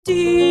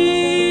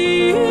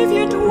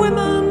Deviant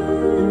women,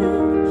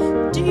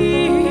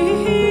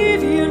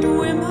 deviant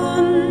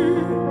women,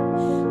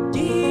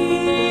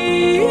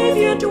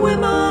 deviant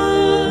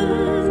women,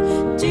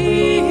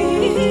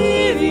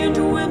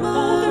 deviant women, deviant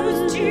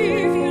women,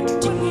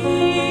 deviant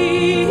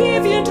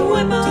women, deviant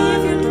women,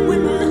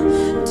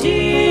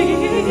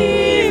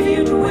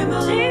 deviant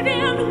women,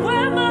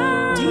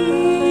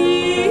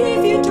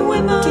 deviant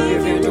women,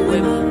 deviant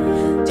women,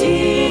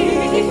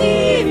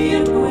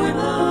 deviant women.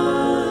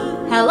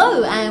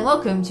 Hello and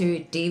welcome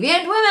to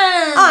Deviant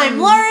Women. I'm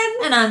Lauren.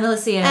 And I'm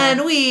Alicia.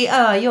 And we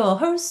are your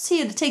hosts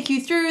here to take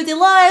you through the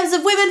lives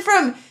of women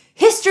from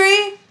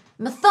history,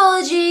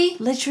 mythology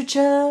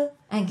literature.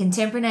 and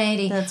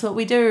contemporaneity. That's what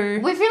we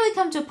do. We've really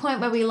come to a point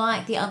where we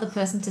like the other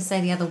person to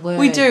say the other word.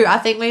 We do. I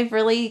think we've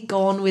really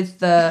gone with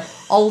the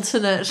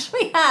alternate.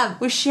 We have.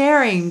 We're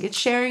sharing. It's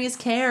sharing is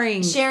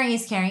caring. Sharing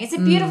is caring. It's a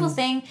beautiful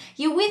thing.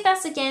 You're with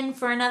us again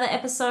for another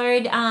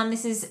episode.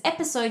 This is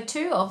episode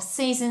 2 of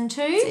season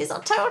 2.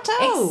 Season 2.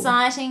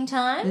 Exciting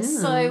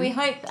times. So we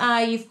hope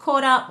you've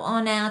caught up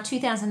on our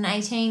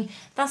 2018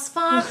 thus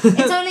far.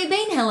 It's only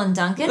been Helen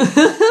Duncan.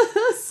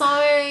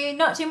 So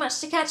not too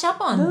much to catch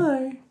up on.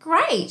 No.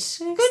 Great.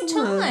 Good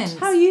Excellent. times.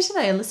 How are you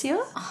today,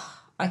 Alicia?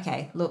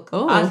 Okay, look,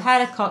 Oh. I've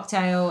had a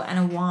cocktail and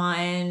a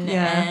wine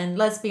Yeah. and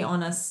let's be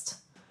honest,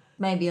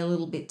 maybe a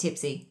little bit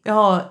tipsy.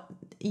 Oh,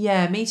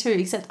 yeah, me too.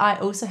 Except I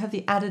also have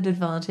the added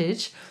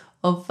advantage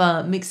of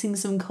mixing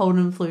some cold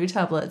and flu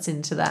tablets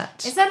into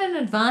that. Is that an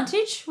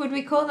advantage? Would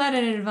we call that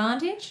an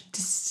advantage?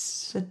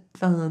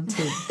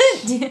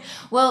 Disadvantage.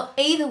 Well,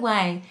 either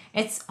way,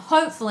 it's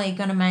hopefully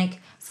going to make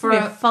for For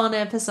a a fun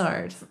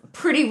episode.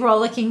 pretty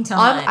rollicking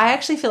time. I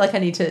actually feel like I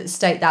need to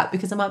state that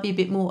because I might be a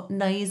bit more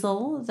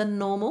nasal than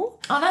normal.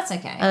 Oh, that's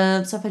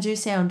okay. So if I do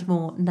sound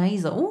more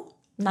nasal,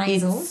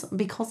 Nasal. it's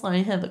because I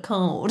have a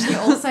cold. You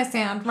also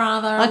sound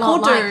rather a I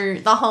lot could like... do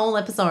the whole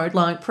episode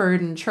like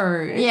Prude and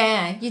True.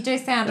 Yeah, you do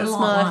sound That's a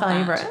lot my like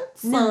favourite. that.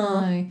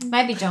 No,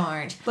 maybe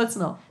don't. Let's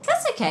not.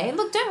 That's okay.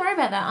 Look, don't worry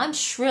about that. I'm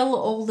shrill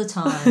all the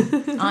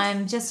time.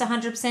 I'm just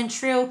 100%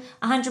 shrill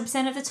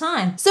 100% of the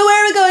time. So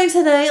where are we going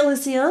today,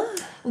 Alicia?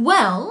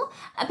 Well,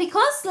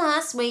 because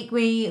last week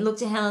we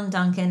looked at Helen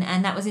Duncan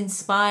and that was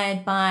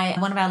inspired by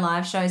one of our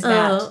live shows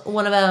about...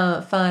 One of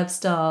our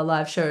 5-star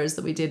live shows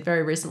that we did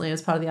very recently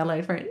as part of the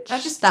Adelaide Fringe.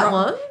 I just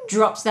one.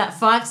 dropped that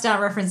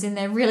 5-star reference in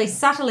there really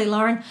subtly,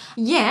 Lauren.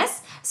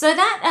 Yes. So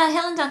that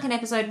Helen Duncan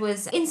episode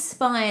was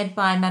inspired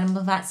by Madame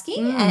Blavatsky,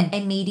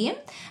 a medium.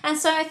 And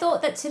so I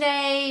thought that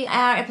today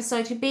our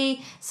episode could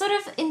be sort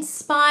of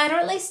inspired or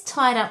at least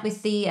tied up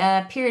with the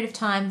period of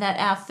time that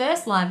our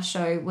first live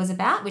show was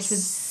about, which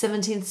was...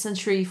 17th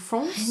century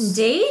France.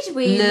 Indeed.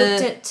 We Le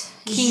looked at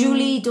King-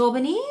 Julie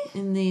d'Aubigny.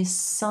 In the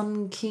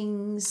Sun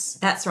King's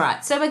That's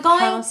right. So we're going...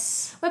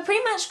 house. We're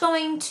pretty much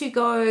going to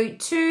go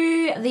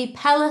to the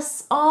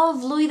palace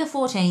of Louis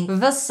XIV.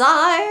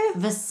 Versailles.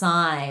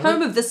 Versailles.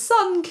 Home of the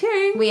Sun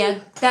King. We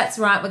are, that's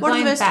right, we're One of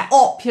going the most back.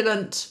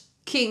 opulent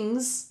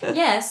kings.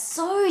 Yeah,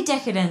 so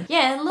decadent.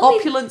 Yeah,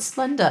 Opulent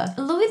splendour.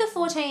 Louis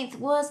XIV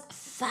was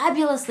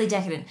fabulously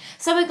decadent.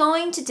 So we're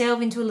going to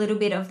delve into a little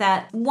bit of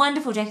that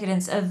wonderful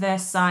decadence of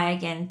Versailles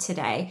again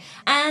today.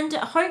 And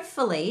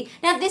hopefully,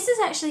 now this is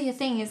actually a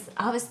thing is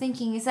I was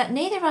thinking is that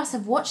neither of us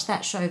have watched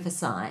that show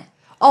Versailles.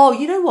 Oh,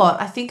 you know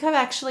what? I think I've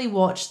actually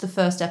watched the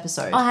first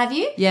episode. Oh, have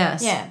you?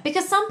 Yes. Yeah,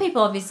 because some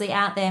people obviously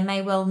out there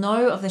may well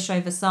know of the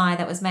show Versailles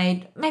that was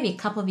made maybe a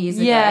couple of years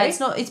ago. Yeah,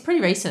 it's pretty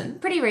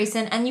recent. Pretty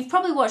recent, and you've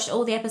probably watched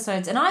all the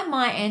episodes, and I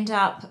might end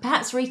up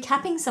perhaps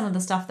recapping some of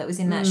the stuff that was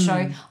in that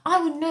show.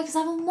 I wouldn't know because I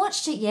haven't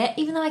watched it yet,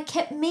 even though I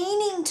kept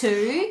meaning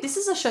to. This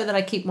is a show that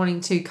I keep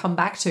wanting to come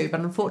back to, but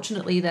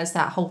unfortunately there's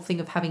that whole thing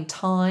of having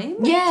time.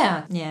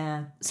 Yeah.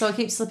 Yeah. So it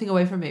keeps slipping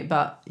away from me,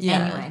 but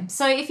yeah. Anyway,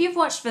 so if you've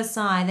watched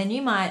Versailles, then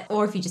you might,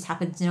 or if you just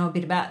happen to know a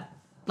bit about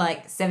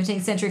like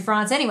 17th century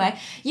France anyway,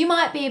 you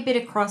might be a bit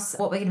across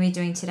what we're going to be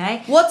doing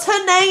today. What's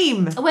her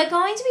name? We're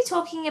going to be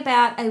talking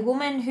about a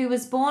woman who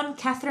was born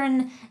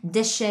Catherine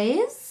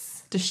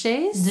Deschaise.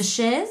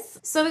 Deschaise?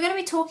 So we're going to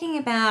be talking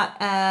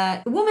about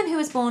a woman who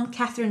was born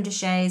Catherine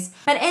Deschaise,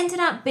 but ended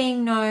up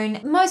being known,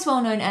 most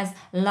well known as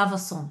La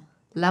Vasson.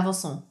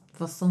 Lavasson.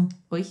 Vasson.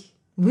 Oui.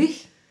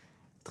 Oui.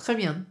 Très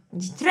bien.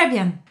 Très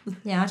bien.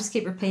 Yeah, I'll just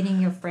keep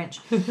repeating your French.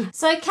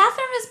 So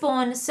Catherine was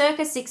born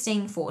circa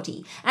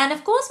 1640. And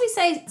of course we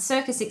say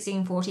circa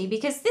 1640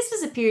 because this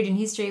was a period in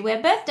history where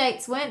birth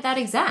dates weren't that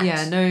exact.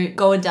 Yeah, no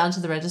going down to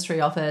the registry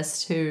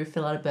office to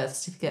fill out a birth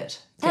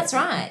certificate. That's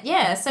right,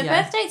 yeah. So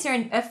Yeah. birth dates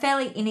are a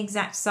fairly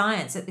inexact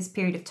science at this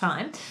period of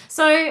time.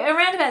 So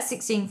around about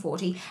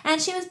 1640.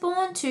 And she was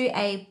born to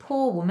a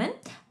poor woman.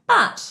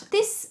 But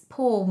this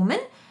poor woman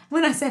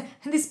when I say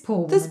this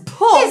poor woman. This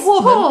poor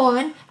woman. Poor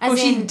woman. As Well,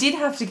 she in, did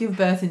have to give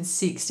birth in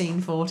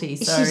 1640,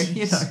 so,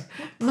 you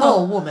know,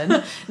 poor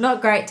woman.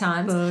 not great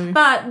times. No.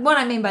 But what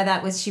I mean by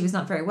that was she was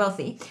not very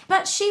wealthy.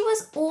 But she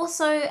was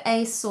also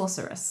a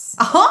sorceress.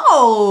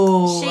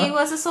 Oh! She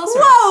was a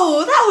sorceress.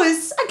 Whoa, that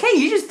was... Okay,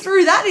 you just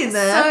threw that in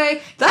there.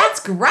 So, That's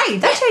great.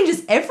 That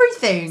changes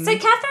everything. So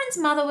Catherine's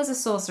mother was a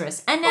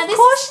sorceress. And now of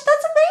course,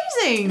 that's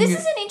amazing. This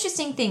is an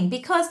interesting thing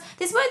because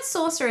this word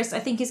sorceress, I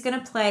think, is going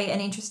to play an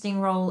interesting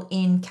role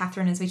in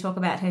Catherine as we talk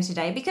about her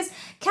today, because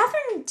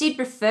Catherine did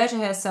refer to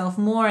herself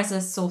more as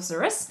a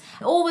sorceress,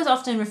 or was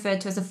often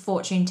referred to as a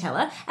fortune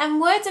teller.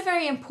 And words are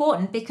very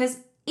important because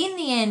in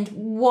the end,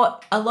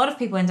 what a lot of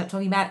people end up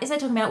talking about is they're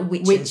talking about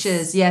witches.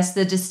 Witches, yes.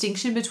 The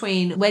distinction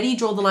between... Where do you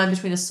draw the line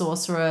between a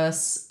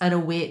sorceress and a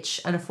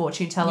witch and a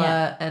fortune teller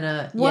Yeah. and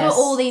a... What yes. do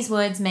all these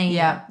words mean?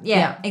 Yeah.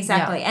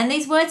 Exactly. Yeah. And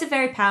these words are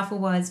very powerful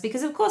words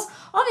because, of course,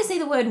 obviously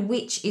the word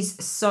witch is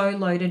so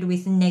loaded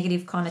with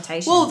negative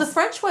connotations. Well, the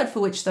French word for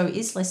witch, though,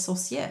 is les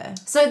sorcières.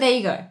 So there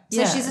you go.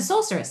 So Yeah. she's a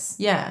sorceress.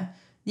 Yeah.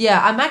 Yeah,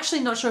 I'm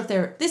actually not sure if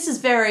they're... This is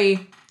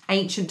very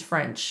ancient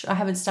French. I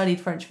haven't studied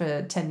French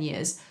for 10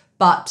 years.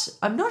 But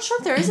I'm not sure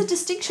if there is a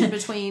distinction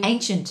between...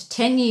 Ancient.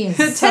 10 years.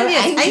 10 So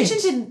years.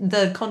 Ancient in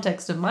the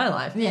context of my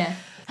life. Yeah.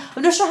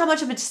 I'm not sure how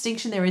much of a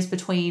distinction there is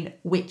between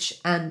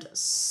witch and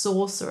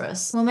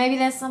sorceress. Well, maybe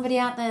there's somebody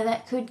out there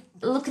that could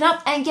look it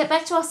up and get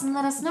back to us and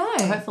let us know.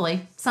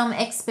 Hopefully. Some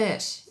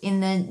expert in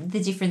the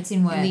difference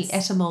in words. The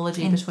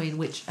etymology between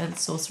witch and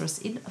sorceress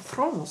in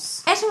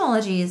France.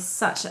 Etymology is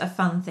such a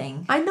fun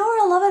thing. I know,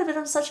 I love it, but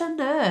I'm such a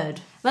nerd.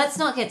 Let's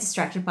not get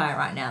distracted by it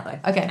right now,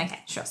 though. Okay. Okay,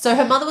 sure. So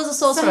her mother was a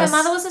sorceress. So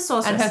her mother was a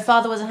sorceress. And her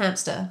father was a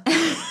hamster.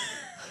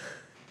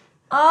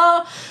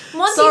 Oh,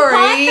 Monty Sorry.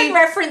 Python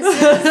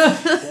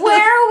references.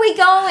 Where are we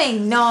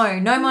going? No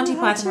Monty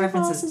Python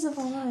references.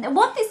 And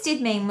what this did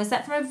mean was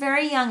that from a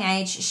very young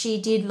age, she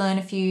did learn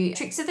a few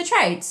tricks of the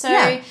trade. So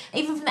Yeah.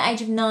 even from the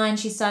age of 9,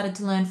 she started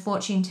to learn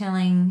fortune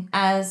telling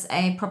as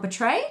a proper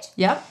trade.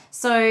 Yep.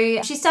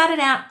 So she started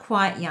out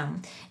quite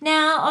young.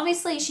 Now,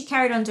 obviously, she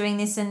carried on doing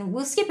this, and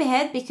we'll skip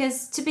ahead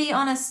because, to be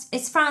honest,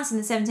 it's France in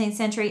the 17th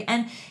century,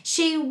 and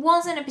she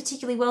wasn't a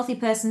particularly wealthy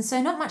person, so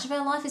not much of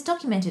her life is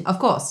documented. Of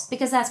course.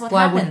 Because that's what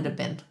Why happened. wouldn't it have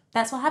been?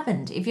 That's what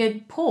happened. If you're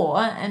poor,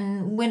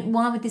 and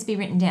why would this be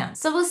written down?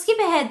 So we'll skip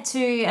ahead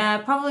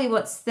to probably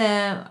what's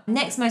the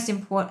next most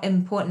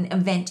important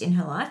event in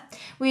her life,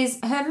 was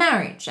her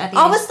marriage at the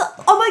age.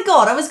 Oh my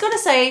god, I was going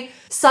to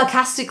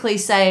sarcastically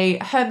say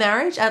her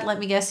marriage at, let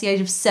me guess, the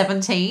age of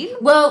 17.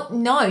 Well,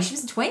 no, she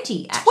was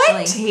 20, actually.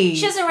 20?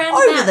 She was around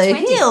Over about the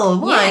 20. hill,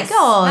 my Yes,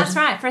 God. That's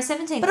right, for a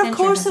 17th But century of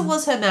course it person.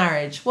 was her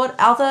marriage. What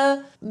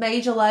other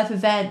major life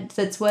event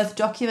that's worth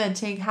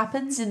documenting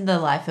happens in the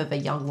life of a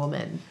young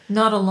woman?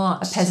 Not a lot.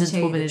 A peasant to tell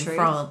you woman the in truth.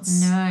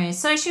 France. No.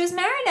 So she was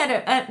married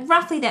at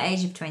roughly the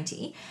age of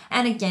 20.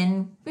 And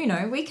again,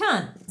 we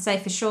can't say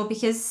for sure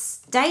because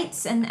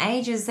dates and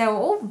ages, they were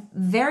all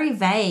very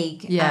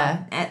vague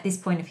at this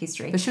point of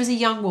history. But she was a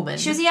young woman.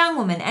 She was a young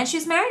woman and she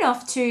was married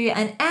off to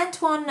an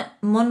Antoine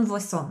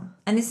Montvoisin.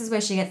 And this is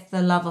where she gets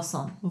the La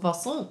Voisin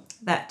Voisin.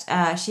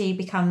 that she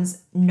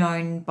becomes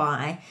known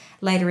by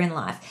later in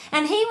life.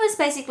 And he was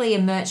basically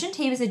a merchant.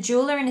 He was a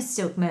jeweler and a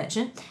silk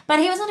merchant, but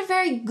he was not a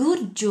very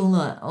good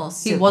jeweler or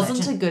silk merchant.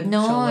 Wasn't a good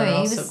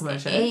jeweler or silk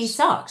merchant. He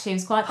sucked. He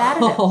was quite bad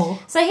at it.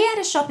 So he had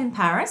a shop in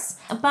Paris,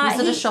 but Was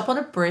it a shop on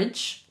a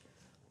bridge?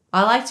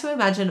 I like to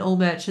imagine all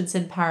merchants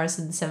in Paris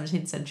in the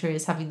 17th century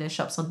as having their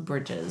shops on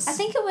bridges. I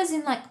think it was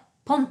in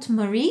Pont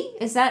Marie.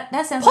 Is that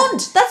sounds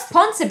Pont! That's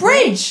Pont's a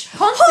bridge!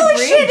 Pont's a Holy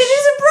bridge. shit, it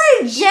is a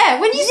bridge!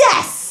 Yeah, when you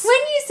Yes! when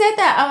you said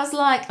that, I was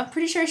like, I'm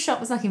pretty sure his shop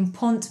was in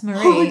Pont Marie,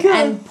 Oh my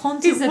God. and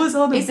Pont is was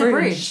on a is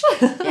bridge. a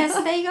bridge. Yeah,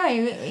 so there you go.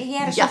 He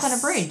had a shop on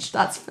a bridge.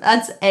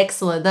 That's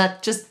excellent.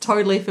 That just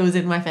totally fills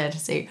in my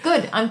fantasy.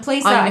 Good. I'm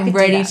pleased that I I'm could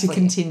ready do that to for you.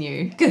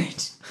 continue.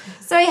 Good.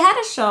 So he had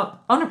a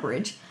shop on a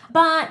bridge,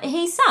 but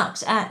he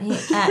sucked at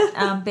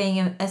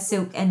being a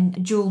silk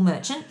and jewel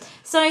merchant.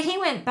 So he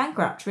went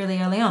bankrupt really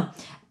early on.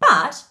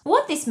 But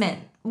what this meant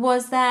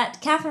was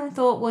that Catherine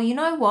thought, well, you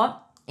know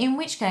what? In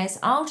which case,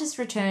 I'll just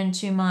return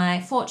to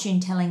my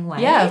fortune-telling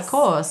ways. Yeah, of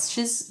course.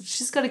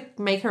 She's got to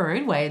make her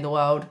own way in the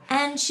world.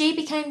 And she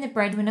became the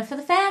breadwinner for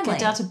the family. Get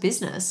down to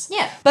business.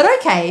 Yeah. But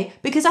okay,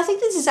 because I think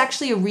this is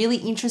actually a really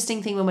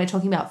interesting thing when we're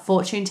talking about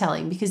fortune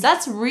telling, because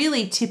that's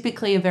really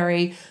typically a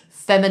very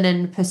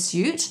feminine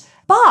pursuit,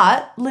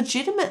 but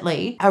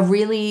legitimately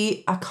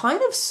a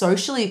kind of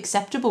socially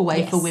acceptable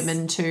way for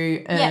women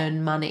to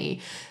earn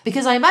money.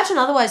 Because I imagine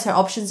otherwise her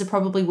options are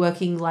probably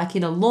working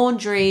in a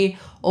laundry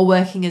or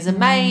working as a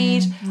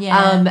maid.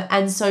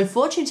 And so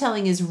fortune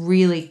telling is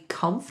really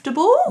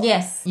comfortable.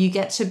 Yes. You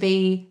get to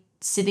be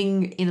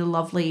sitting in a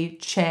lovely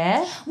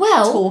chair,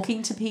 Well,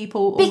 talking to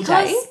people all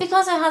day.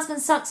 Because her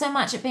husband sucked so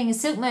much at being a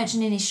silk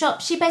merchant in his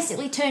shop, she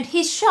basically turned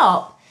his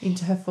shop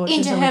Into her fortune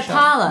into telling her shop.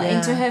 parlour, Yeah.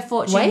 into her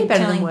fortune Way better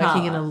than telling working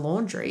parlour. in a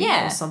laundry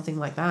Yeah. or something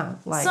like that.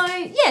 So,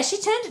 she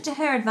turned it to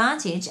her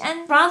advantage,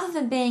 and rather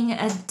than being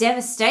a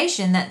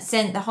devastation that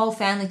sent the whole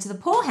family to the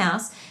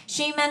poorhouse,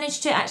 she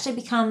managed to actually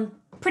become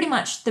pretty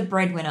much the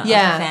breadwinner of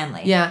Yeah. the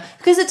family. Yeah.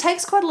 Because it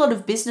takes quite a lot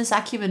of business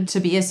acumen to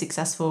be as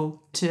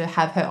successful, to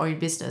have her own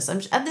business.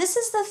 And this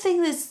is the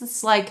thing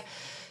that's like,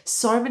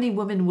 so many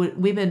women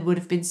would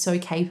have been so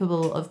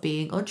capable of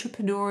being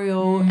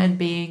entrepreneurial and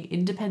being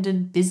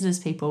independent business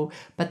people,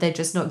 but they're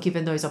just not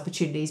given those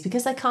opportunities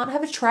because they can't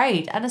have a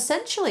trade. And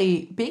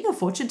essentially, being a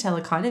fortune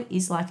teller kind of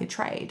is like a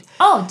trade.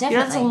 Oh, definitely. You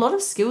know, there's a lot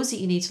of skills that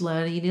you need to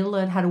learn. You need to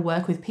learn how to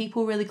work with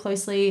people really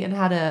closely and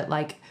how to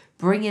like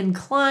bring in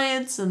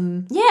clients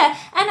and Yeah,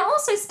 and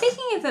also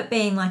speaking of it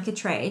being like a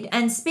trade,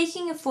 and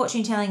speaking of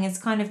fortune telling as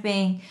kind of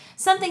being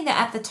something that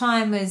at the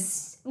time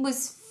was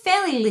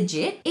fairly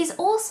legit, is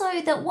also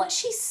that what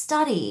she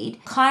studied,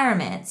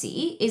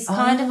 chiromancy, is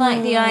kind of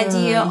like the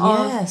idea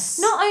of yes.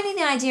 not only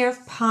the idea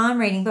of palm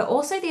reading, but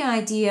also the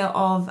idea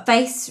of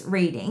face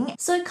reading.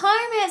 So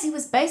chiromancy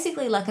was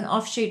basically like an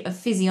offshoot of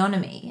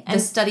physiognomy. the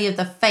study of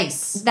the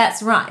face.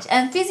 That's right.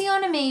 And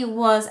physiognomy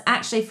was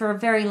actually for a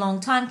very long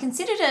time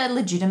considered a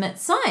legitimate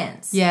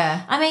science.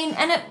 Yeah. I mean,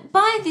 and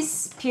by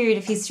this period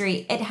of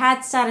history, it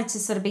had started to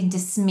sort of be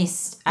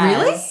dismissed as...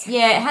 Really?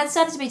 Yeah, it had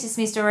started to be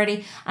dismissed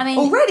already. I mean...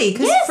 Already,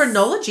 because Yes.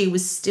 phrenology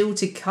was still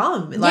to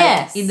come. Like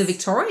Yes. in the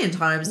Victorian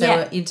times, they Yeah.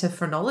 were into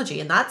phrenology,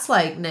 and that's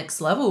like next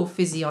level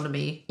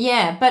physiognomy.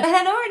 Yeah, but it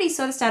had already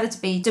sort of started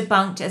to be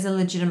debunked as a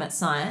legitimate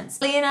science.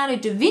 Leonardo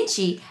da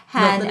Vinci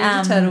had... Not the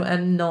Ninja Turtle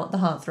and not the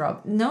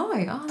Heartthrob. No,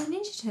 the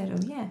Ninja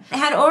Turtle, yeah. It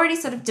had already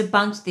sort of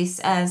debunked this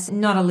as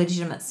not a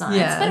legitimate science,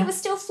 Yeah. but it was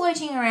still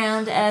floating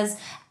around as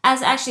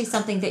actually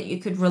something that you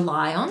could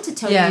rely on to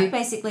tell Yeah. you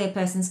basically a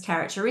person's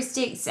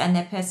characteristics and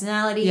their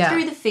personality Yeah.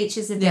 through the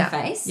features of Yeah.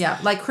 their face. Yeah,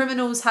 like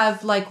criminals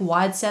have like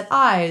wide set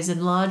eyes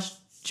and large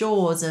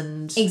jaws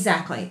and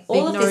Exactly.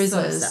 All of this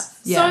sort of noses. stuff.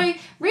 Yeah. So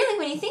really,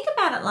 when you think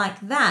about it like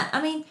that,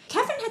 I mean,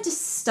 Catherine had to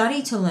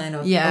study to learn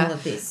all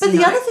of this. But you the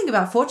know? other thing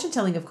about fortune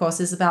telling, of course,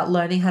 is about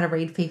learning how to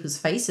read people's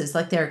faces,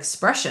 like their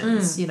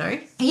expressions, you know?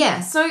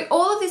 Yeah, so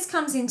all of this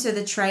comes into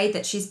the trade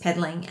that she's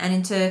peddling and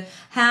into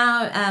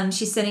how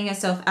she's setting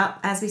herself up,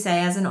 as we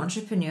say, as an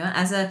entrepreneur,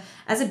 as a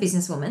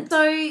businesswoman.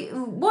 So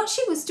what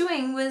she was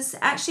doing was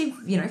actually,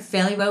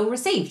 fairly well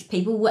received.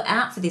 People were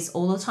out for this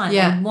all the time.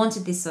 Yeah. They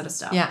wanted this sort of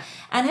stuff. Yeah.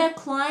 And her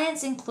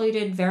clients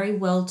included very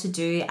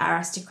well-to-do,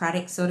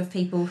 aristocratic sort of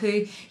people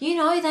who,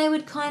 they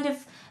would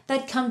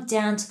they'd come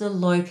down to the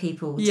low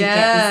people to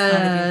get this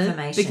kind of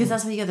information. Because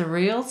that's where you get the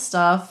real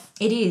stuff.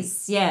 It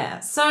is, yeah.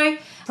 So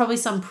Probably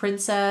some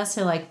princess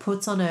who like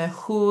puts on her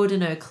hood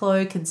and her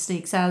cloak and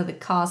sneaks out of the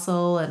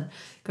castle and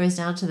goes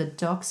down to the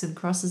docks and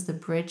crosses the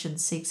bridge and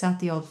seeks out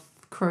the old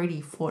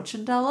crony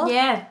fortune teller.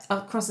 yeah,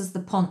 crosses the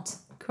pont.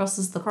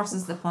 Crosses the pont.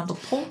 The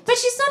pont. But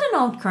she's not an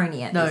old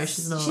crony at No, this.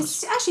 she's not.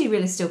 She's actually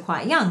really still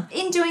quite young.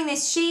 In doing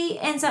this, she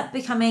ends up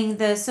becoming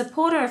the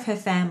supporter of her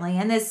family,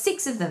 and there's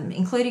 6 of them,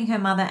 including her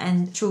mother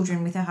and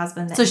children with her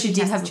husband. that So she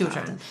did has to have look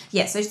children. after.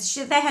 Yeah, so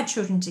they had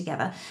children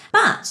together.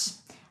 But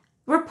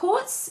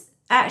reports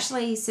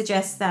actually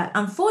suggest that,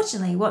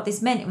 unfortunately, what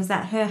this meant was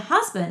that her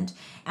husband,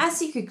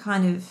 as you could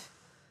kind of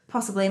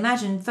possibly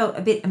imagine, felt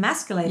a bit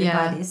emasculated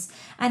Yeah. by this,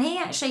 and he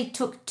actually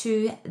took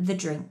to the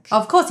drink.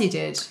 Of course he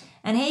did.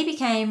 And he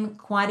became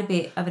quite a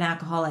bit of an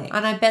alcoholic.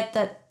 And I bet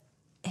that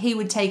he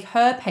would take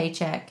her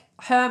paycheck,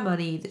 her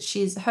money, that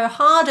she's her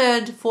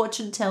hard-earned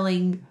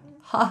fortune-telling,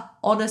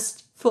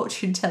 honest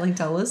fortune-telling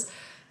dollars,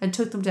 and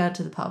took them down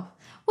to the pub.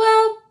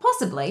 Well,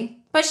 possibly.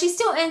 But she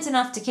still earns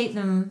enough to keep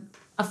them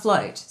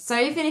afloat. So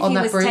even if On he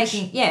that was bridge?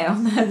 taking... Yeah,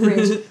 on that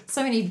bridge.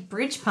 So many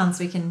bridge puns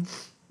we can...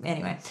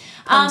 Anyway.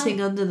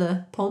 Punting under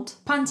the pont.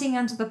 Punting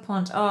under the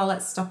pond. Oh,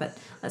 let's stop it.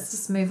 Let's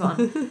just move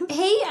on.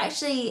 He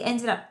actually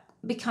ended up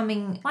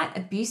becoming quite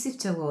abusive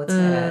towards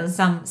her.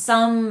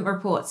 Some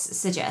reports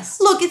suggest.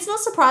 Look, it's not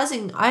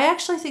surprising. I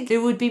actually think it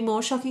would be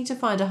more shocking to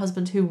find a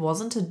husband who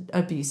wasn't an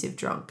abusive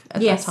drunk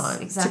at Yes, that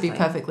time, exactly. to be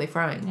perfectly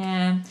frank.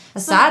 Yeah.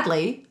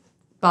 Sadly,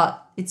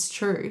 but it's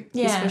true.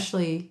 Yeah.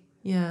 Especially,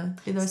 in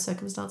those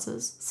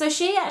circumstances. So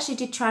she actually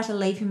did try to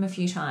leave him a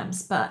few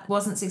times, but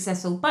wasn't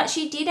successful. But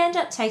she did end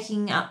up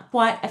taking up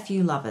quite a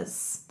few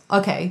lovers.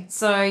 Okay.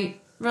 So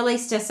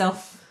released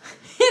herself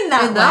in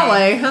that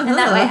way. In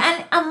that way.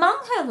 And among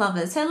her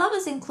lovers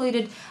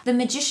included the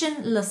magician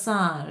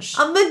Lesage.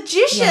 A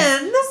magician?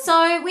 Yes.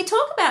 So we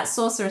talk about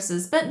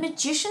sorceresses, but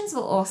magicians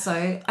were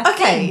also a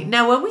Okay, thing.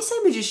 now when we say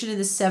magician in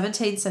the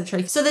 17th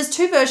century, so there's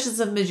 2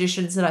 versions of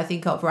magicians that I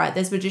think of, right?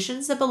 There's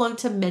magicians that belong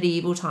to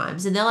medieval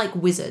times and they're like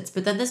wizards,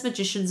 but then there's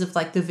magicians of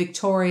like the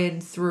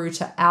Victorian through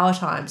to our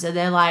times and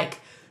they're like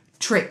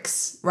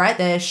tricks, right?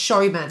 They're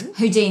showmen,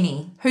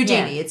 Houdini,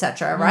 Houdini, Yeah.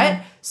 etc.,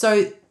 right?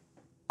 So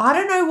I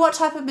don't know what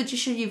type of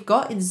magician you've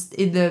got in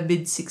the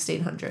mid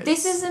 1600s.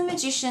 This is a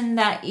magician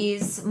that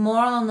is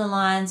more along the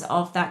lines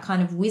of that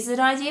kind of wizard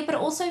idea, but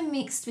also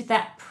mixed with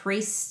that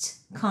priest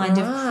kind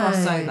of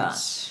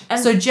crossover. And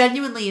So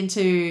genuinely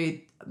into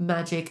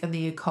magic and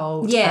the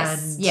occult.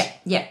 Yes, and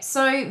yeah.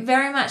 So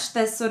very much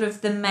the sort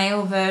of the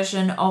male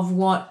version of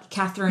what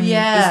Catherine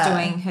Yeah. is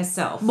doing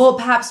herself.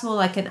 perhaps more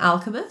like an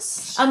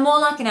alchemist. More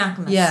like an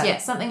alchemist. Yeah. Yeah,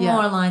 something Yeah.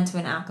 more aligned to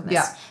an alchemist.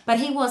 Yeah. But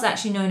he was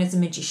actually known as a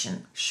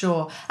magician.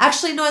 Sure.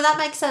 Actually, no, that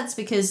makes sense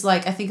because,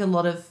 like, I think a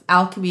lot of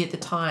alchemy at the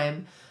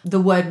time, the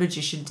word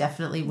magician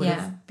definitely would Yeah.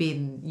 have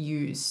been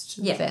used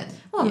Yeah. then.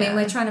 Well, I mean,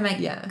 we're trying to make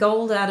Yeah.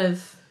 gold out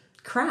of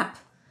crap.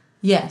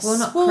 Yes. Well,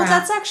 not well, crap.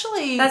 that's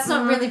actually... That's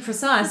not really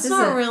precise, That's is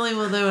not it? really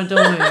what they were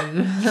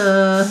doing.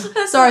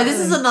 Sorry, this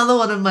is another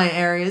one of my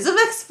areas of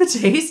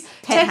expertise.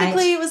 Pet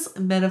Technically, it was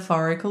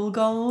metaphorical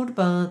gold,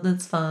 but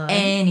that's fine.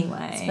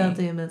 Anyway. It's about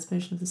the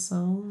emancipation of the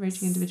soul,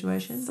 reaching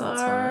individuation. So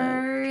That's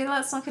fine.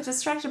 let's not get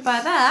distracted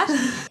by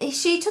that.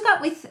 She took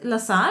up with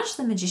Lesage,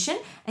 the magician,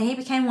 and he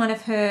became one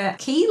of her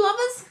key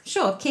lovers.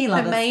 Sure, key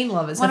lovers. Her main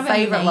lovers, One her of her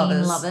favourite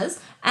main lovers.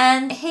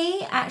 And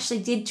he actually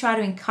did try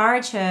to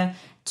encourage her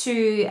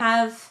to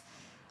have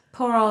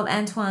poor old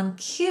Antoine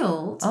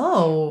killed.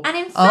 Oh. And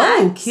in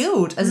Oh, fact-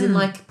 killed. As in,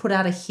 like, put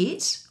out a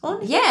hit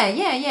on him?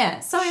 Yeah.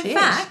 So in Shit.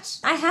 fact,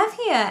 I have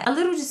here a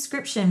little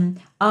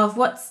description of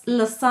what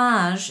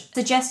Lesage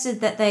suggested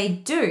that they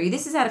do.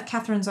 This is out of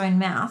Catherine's own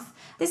mouth.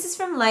 This is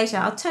from later.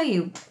 I'll tell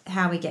you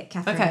how we get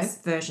Catherine's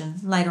version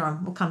later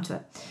on. We'll come to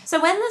it.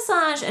 So when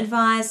Lesage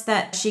advised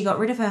that she got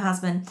rid of her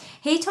husband,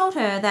 he told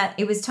her that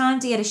it was time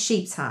to get a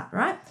sheep's heart,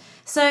 right?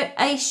 So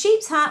a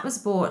sheep's heart was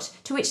bought,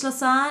 to which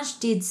Lesage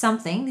did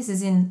something. This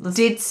is in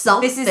Did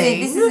something. This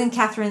is in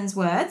Catherine's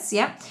words.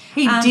 Yep.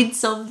 He did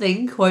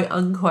something, quote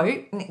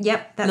unquote,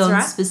 Yep. That's right.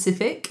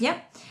 non-specific.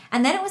 Yep.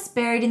 And then it was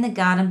buried in the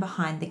garden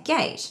behind the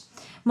gate.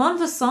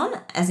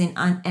 Montfaucon, as in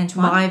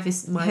Antoine, My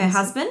her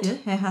husband,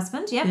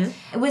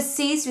 was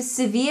seized with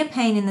severe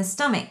pain in the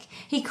stomach.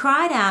 He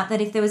cried out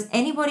that if there was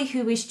anybody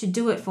who wished to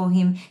do it for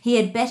him, he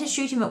had better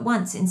shoot him at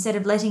once instead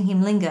of letting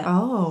him linger.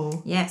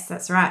 Oh. Yes,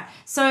 that's right.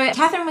 So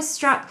Catherine was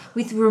struck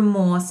with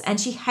remorse and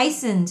she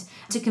hastened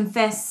to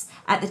confess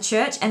at the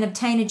church and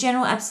obtain a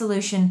general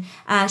absolution.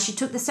 She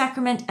took the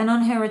sacrament and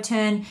on her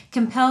return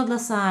compelled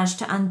Lesage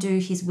to undo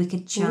his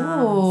wicked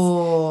charms.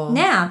 Oh.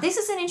 Now, this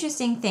is an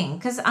interesting thing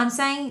because I'm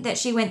saying that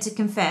she went to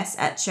confess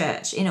at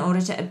church in order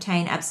to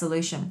obtain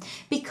absolution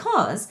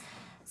because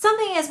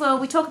something as well,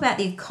 we talk about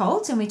the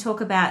occult and we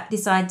talk about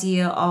this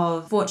idea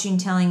of fortune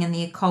telling and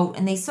the occult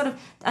and these sort of,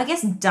 I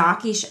guess,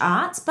 darkish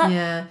arts. But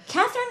Yeah.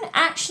 Catherine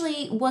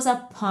actually was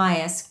a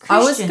pious Christian. I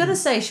was going to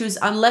say she was,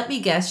 let me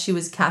guess, she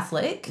was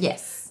Catholic.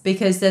 Yes.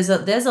 Because there's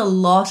a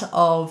lot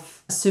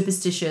of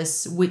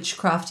superstitious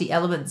witchcrafty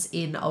elements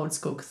in old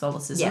school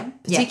Catholicism, Yeah.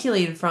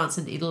 particularly in France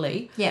and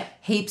Italy. Yeah.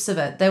 Heaps of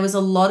it. There was a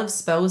lot of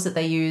spells that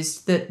they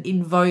used that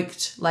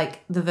invoked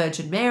like the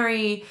Virgin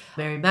Mary,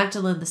 Mary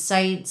Magdalene, the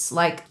saints,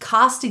 like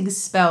casting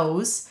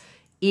spells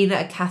in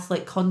a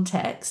Catholic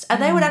context.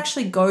 And they would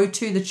actually go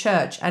to the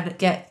church and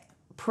get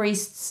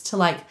priests to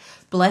like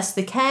bless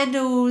the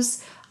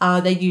candles.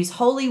 They'd use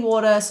holy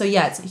water. So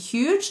yeah, it's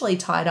hugely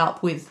tied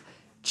up with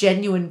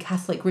genuine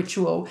Catholic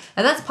ritual.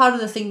 And that's part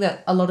of the thing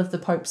that a lot of the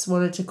popes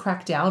wanted to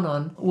crack down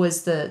on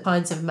was the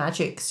kinds of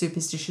magic,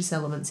 superstitious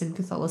elements in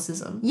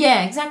Catholicism.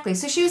 Yeah, exactly.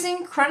 So she was an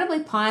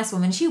incredibly pious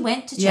woman. She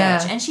went to church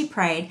Yeah. and she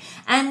prayed.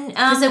 And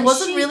Because there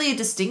wasn't really a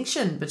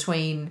distinction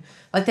between,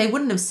 like, they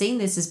wouldn't have seen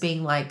this as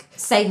being like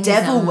Satanism.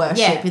 devil worship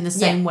Yeah, in the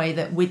same yeah. way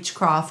that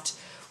witchcraft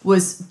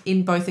was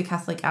in both a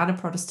Catholic and a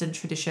Protestant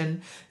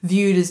tradition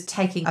viewed as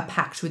taking a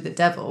pact with the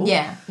devil.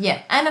 Yeah.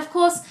 And of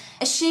course,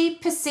 she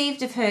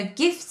perceived of her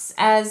gifts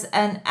as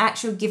an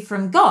actual gift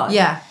from God.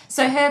 Yeah.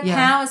 So her Yeah.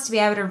 powers to be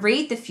able to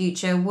read the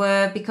future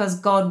were because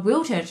God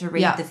willed her to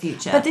read the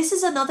future. But this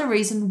is another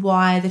reason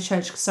why the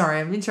church, sorry,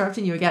 I'm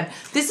interrupting you again.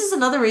 This is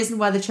another reason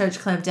why the church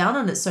clamped down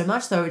on it so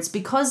much, though. It's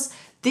because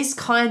this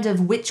kind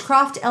of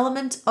witchcraft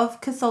element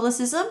of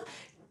Catholicism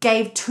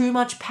gave too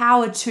much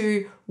power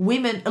to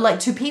women, like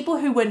to people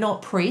who were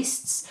not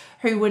priests,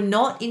 who were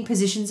not in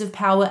positions of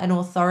power and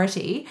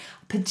authority,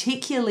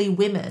 particularly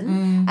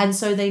women. And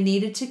so they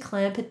needed to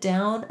clamp it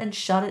down and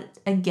shut it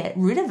and get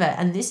rid of it.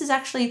 And this is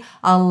actually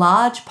a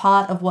large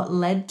part of what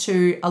led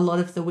to a lot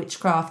of the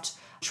witchcraft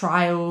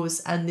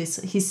trials and this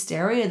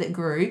hysteria that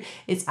grew.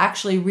 It's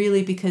actually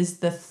really because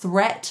the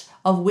threat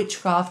of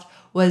witchcraft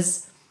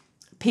was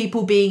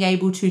people being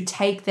able to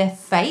take their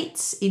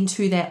fates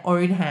into their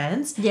own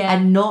hands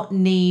and not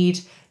need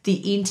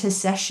the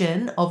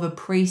intercession of a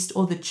priest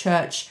or the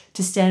church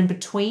to stand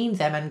between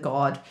them and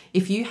God.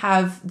 If you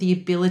have the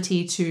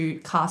ability to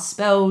cast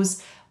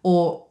spells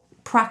or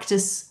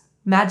practice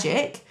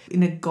magic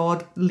in a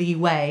godly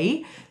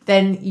way,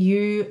 then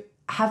you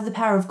have the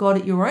power of God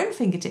at your own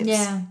fingertips.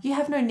 Yeah. You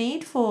have no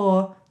need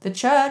for the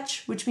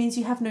church, which means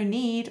you have no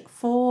need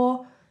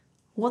for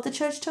what the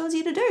church tells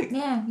you to do.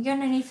 Yeah, you got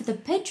no need for the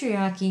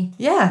patriarchy.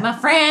 Yeah. My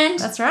friend.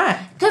 That's right.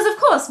 Because, of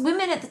course,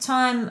 women at the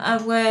time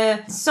were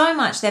so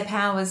much their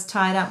power was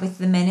tied up with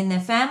the men in their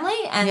family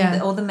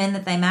and or the men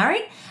that they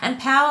married. And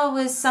power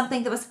was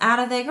something that was out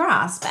of their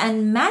grasp.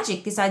 And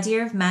magic, this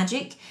idea of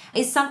magic,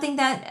 is something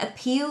that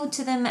appealed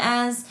to them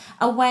as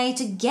a way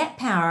to get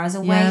power, as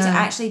a way to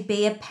actually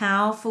be a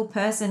powerful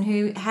person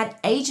who had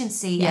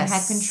agency and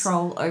had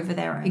control over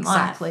their own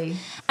Exactly.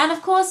 life. And,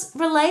 of course,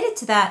 related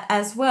to that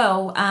as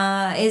well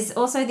is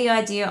also the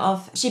idea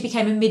of she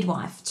became a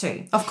midwife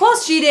too. Of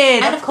course she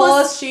did. And of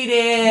course she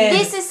did.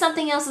 This is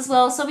something else as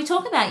well. So we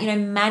talk about,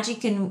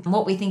 magic and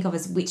what we think of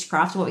as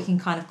witchcraft, what we can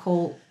kind of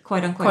call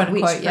quote unquote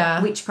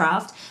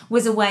witchcraft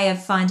was a way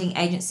of finding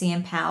agency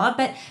and power.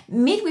 But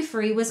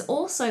midwifery was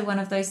also one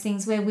of those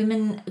things where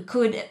women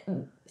could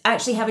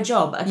actually have a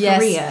job, a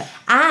career.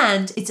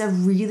 And it's a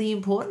really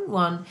important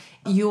one.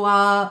 You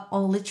are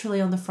literally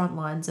on the front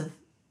lines of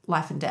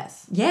life and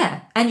death.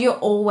 Yeah. And you're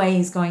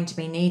always going to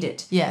be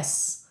needed.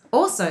 Yes.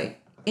 Also,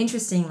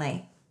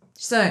 interestingly,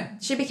 so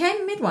she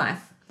became a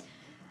midwife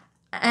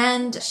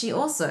and she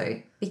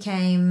also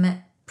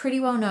became pretty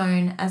well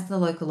known as the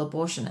local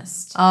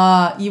abortionist.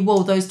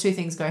 Those two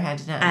things go hand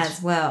in hand.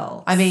 As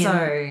well. I mean, so,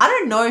 I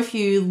don't know if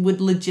you would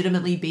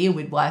legitimately be a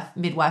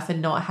midwife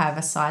and not have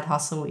a side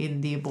hustle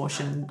in the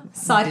abortion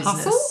business.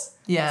 hustle?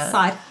 Yeah.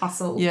 Side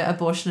hustle. Yeah,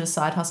 abortionist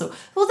side hustle.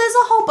 Well, there's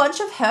a whole bunch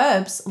of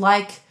herbs.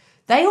 Like,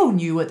 they all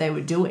knew what they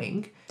were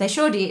doing. They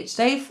sure did.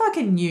 They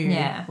fucking knew.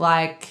 Yeah.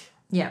 Like...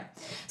 Yeah.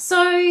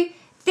 So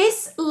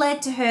this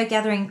led to her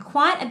gathering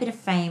quite a bit of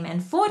fame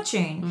and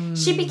fortune.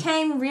 She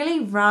became really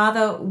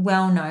rather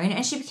well known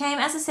and she became,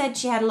 as I said,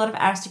 she had a lot of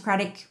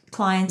aristocratic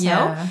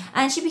clientele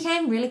and she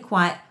became really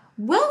quite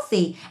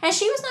wealthy. And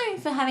she was known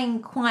for having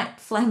quite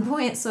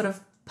flamboyant sort of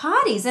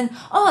parties. And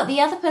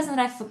the other person that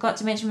I forgot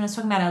to mention when I was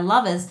talking about her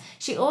lovers,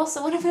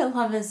 one of her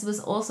lovers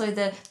was also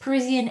the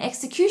Parisian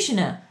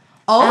executioner.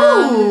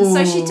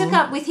 So she took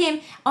up with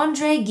him.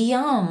 André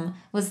Guillaume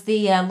was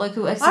the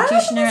local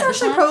executioner at the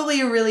time.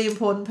 Probably a really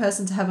important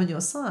person to have on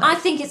your side. I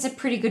think it's a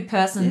pretty good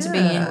person to be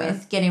in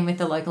with, get in with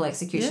the local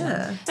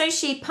executioner. Yeah. So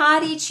she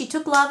partied, she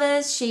took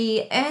lovers,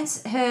 she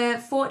earned her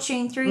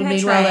fortune through her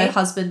meanwhile, trade. her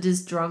husband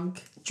is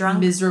drunk,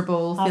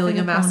 miserable, off feeling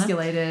in the corner.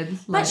 emasculated.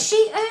 But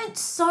she earned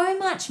so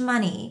much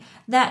money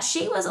that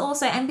she was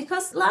also, and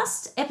because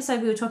last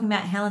episode we were talking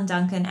about Helen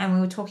Duncan and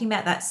we were talking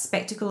about that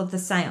spectacle of the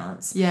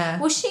seance. Yeah.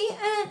 Well, she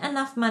earned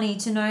enough money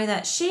to know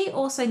that she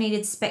also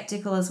needed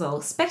spectacle as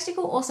well.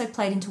 Spectacle also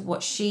played into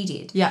what she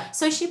did. Yeah.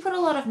 So she put a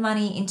lot of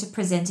money into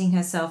presenting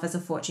herself as a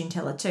fortune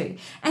teller too.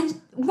 And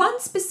one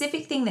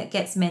specific thing that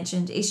gets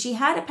mentioned is she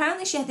had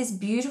this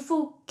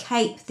beautiful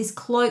cape, this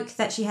cloak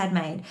that she had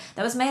made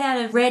that was made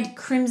out of red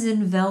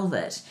crimson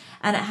velvet.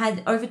 And it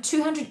had over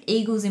 200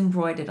 eagles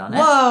embroidered on it.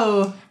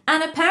 Whoa.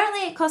 And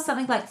apparently it cost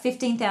something like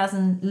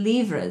 15,000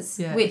 livres,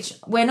 Yeah. which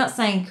we're not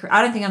saying,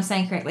 I don't think I'm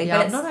saying correctly. Yeah,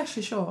 but I'm not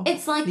actually sure.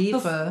 it's like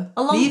Livre.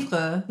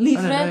 Livre. I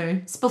don't know.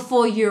 It's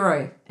before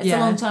euro. It's a Yeah.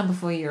 long time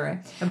before euro.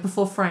 And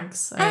before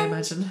francs, I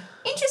imagine.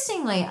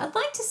 Interestingly, I'd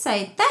like to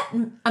say that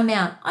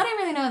amount, I don't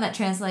really know what that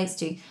translates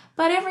to,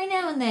 but every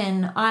now and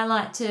then I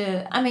like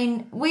to,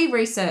 we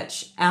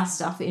research our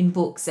stuff in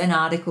books and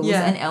articles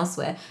and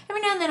elsewhere.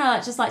 Every now and then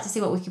I just like to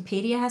see what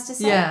Wikipedia has to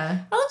say. Yeah.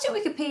 I looked at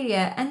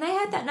Wikipedia and they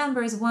had that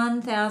number as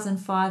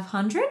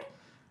 1,500,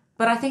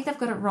 but I think they've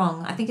got it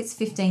wrong. I think it's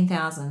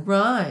 15,000.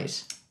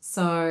 Right.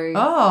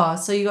 So,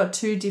 So you got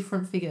two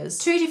different figures.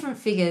 two different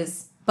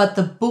figures. But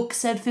the book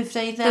said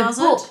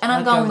 15,000? The book, and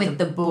I'm I'd going go with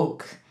the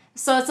book.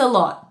 So it's a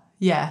lot.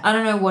 Yeah. I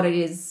don't know what it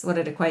is, what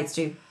it equates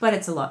to, but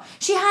it's a lot.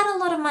 She had a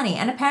lot of money,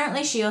 and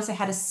apparently she also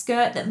had a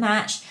skirt that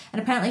matched,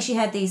 and apparently she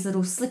had these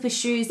little slipper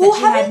shoes that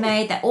she had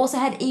made that also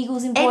had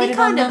eagles embroidered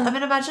on them.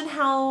 Imagine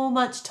how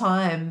much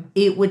time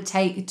it would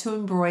take to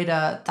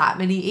embroider that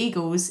many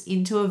eagles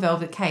into a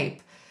velvet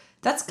cape.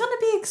 That's going to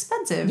be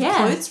expensive. Yeah.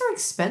 Clothes were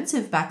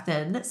expensive back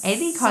then.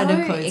 Any kind of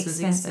So clothes was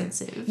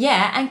expensive.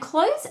 Yeah, and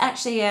clothes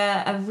actually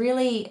are a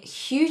really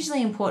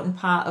hugely important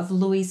part of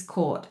Louis's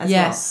court as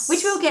well,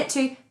 which we'll get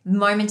to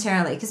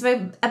momentarily because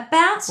we're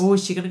about Oh,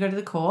 is she going to go to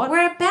the court?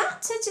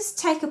 to just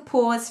take a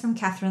pause from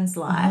Catherine's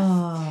life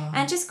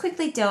and just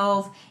quickly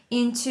delve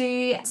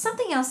into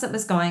something else that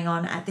was going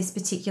on at this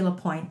particular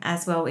point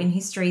as well in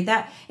history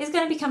that is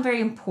going to become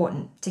very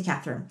important to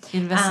Catherine.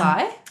 In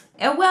Versailles?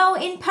 Well,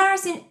 in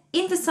Paris,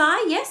 in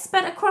Versailles, yes,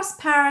 but across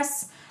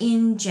Paris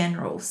in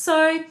general.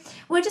 So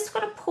we're just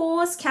going to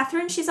pause.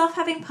 Catherine, she's off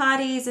having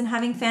parties and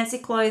having fancy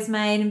clothes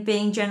made and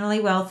being generally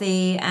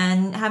wealthy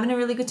and having a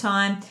really good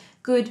time.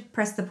 Good,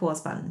 press the pause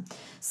button.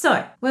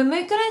 So we're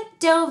going to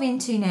delve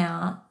into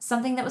now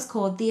something that was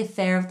called the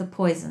Affair of the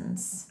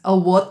Poisons. Oh,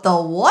 what the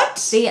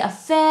what? The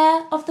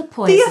Affair of the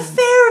Poisons. The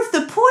Affair of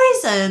the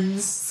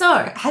Poisons.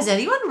 So Has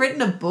anyone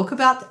written a book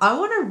about... I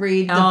want to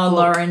read the book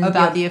Lauren,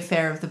 about the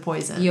Affair of the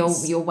Poisons.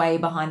 you're way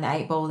behind the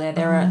eight ball there.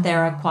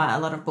 There are quite a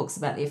lot of books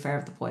about the Affair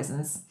of the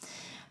Poisons.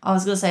 I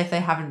was going to say, if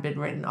they haven't been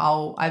written,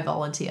 I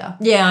volunteer.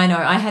 Yeah, I know.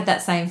 I had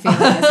that same feeling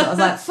as well. I was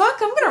like, fuck,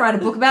 I'm going to write a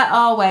book about,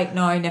 oh, wait,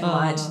 no, never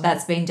mind.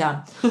 That's been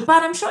done.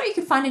 But I'm sure you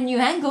could find a new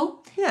angle.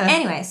 Yeah.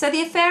 Anyway, so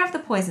the affair of the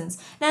poisons.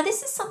 Now,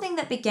 this is something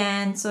that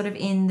began sort of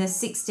in the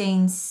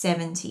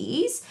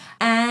 1670s,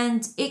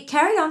 and it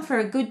carried on for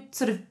a good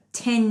sort of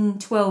 10,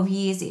 12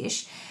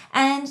 years-ish.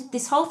 And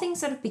this whole thing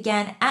sort of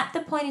began at the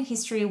point in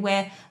history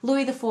where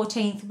Louis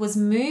XIV was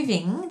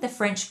moving the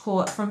French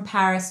court from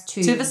Paris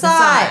to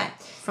Versailles.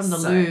 From the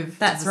Louvre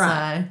That's to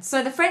Versailles. right.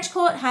 So the French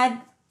court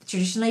had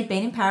traditionally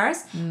been in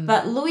Paris,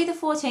 but Louis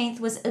XIV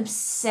was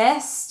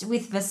obsessed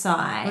with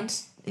Versailles.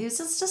 It was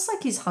just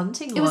like his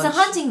hunting lodge. It was a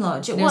hunting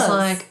lodge. It He was. was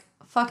like,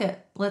 fuck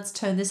it, let's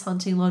turn this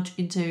hunting lodge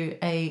into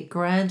a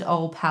grand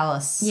old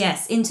palace.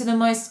 Yes, into the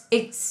most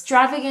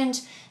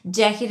extravagant,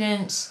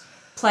 decadent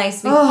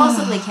place we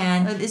possibly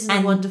can. And isn't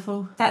it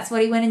wonderful? That's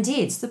what he went and did.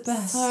 It's the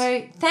best.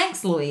 So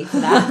thanks, Louis, for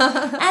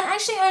that. And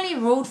actually only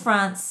ruled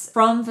France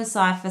from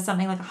Versailles for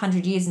something like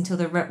 100 years until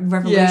the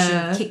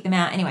revolution kicked them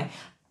out. Anyway,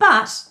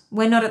 but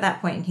we're not at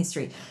that point in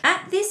history.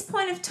 At this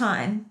point of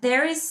time,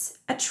 there is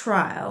a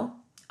trial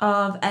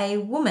of a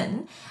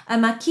woman, a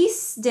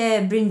Marquise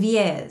de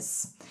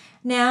Brinvilliers.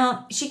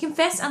 Now, she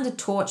confessed under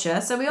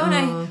torture. So we all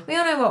know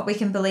what we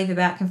can believe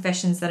about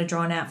confessions that are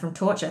drawn out from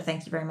torture.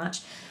 Thank you very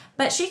much.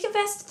 But she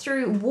confessed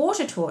through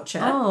water torture,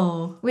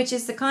 which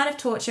is the kind of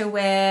torture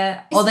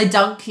where... they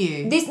dunk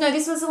you. This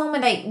was the one where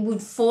they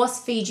would force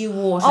feed you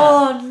water.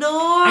 Oh,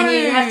 no. And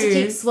you'd have to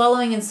keep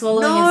swallowing and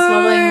swallowing and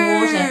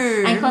swallowing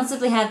water and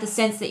constantly have the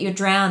sense that you're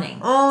drowning.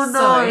 Oh,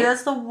 no,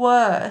 that's the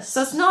worst.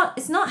 So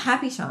it's not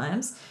happy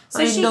times.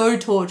 So no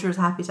torture is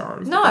happy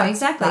times. No,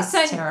 exactly. That's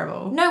so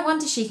terrible. No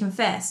wonder she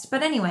confessed.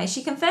 But anyway,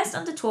 she confessed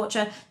under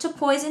torture to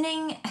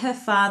poisoning her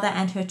father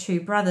and her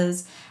two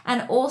brothers,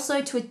 and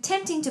also to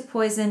attempting to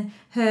poison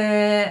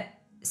her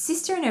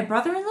sister and her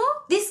brother-in-law.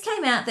 This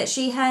came out that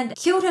she had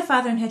killed her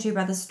father and her two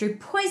brothers through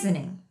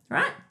poisoning,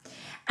 right?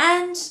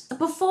 And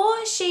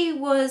before she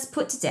was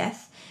put to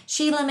death,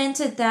 she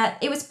lamented that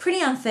it was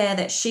pretty unfair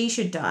that she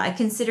should die,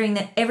 considering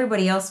that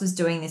everybody else was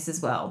doing this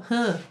as well.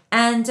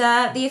 And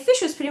the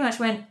officials pretty much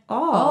went,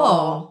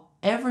 Oh,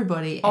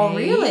 everybody. Oh,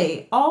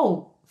 really?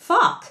 Oh,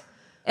 fuck.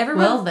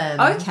 Everyone. Well,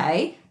 then.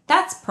 Okay,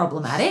 that's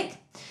problematic.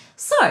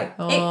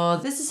 So,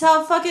 this is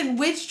how fucking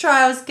witch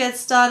trials get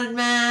started,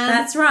 man.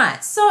 that's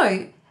right.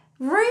 So,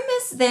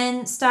 rumours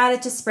then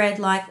started to spread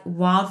like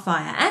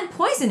wildfire, and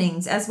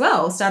poisonings as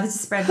well started to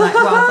spread like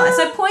wildfire.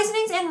 So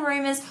poisonings and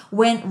rumours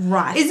went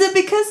right. Is it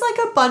because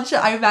like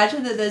I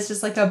imagine that there's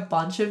just like a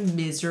bunch of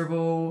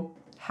miserable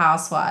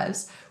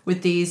housewives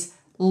with these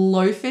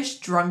loafish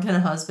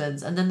drunken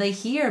husbands, and then they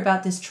hear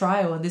about this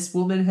trial and this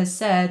woman has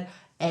said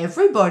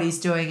everybody's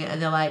doing it,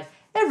 and they're like,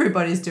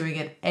 everybody's doing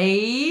it,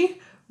 eh?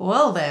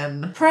 Well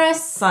then.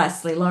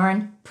 Precisely,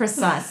 Lauren.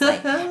 Precisely.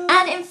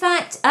 And in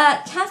fact,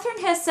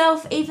 Catherine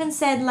herself even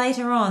said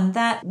later on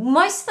that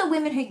most of the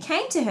women who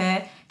came to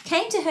her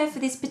for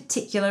this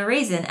particular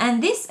reason.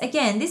 And this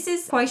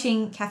is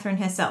quoting Catherine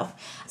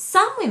herself.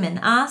 Some women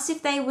asked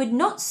if they would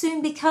not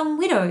soon become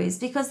widows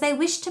because they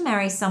wished to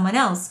marry someone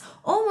else.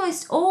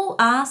 Almost all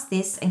asked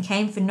this and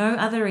came for no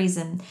other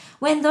reason.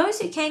 When those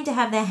who came to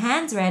have their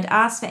hands read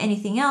asked for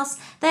anything else,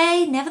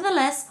 they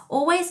nevertheless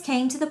always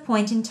came to the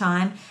point in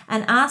time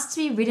and asked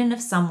to be ridden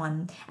of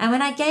someone. And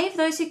when I gave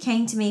those who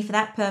came to me for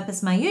that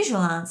purpose my usual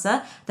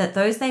answer, that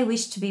those they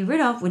wished to be rid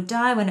of would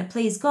die when it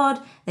pleased God,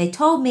 they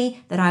told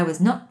me that I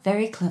was not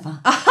very clever.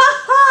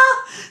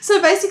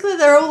 So basically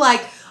they're all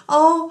like,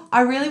 oh,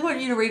 I really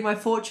want you to read my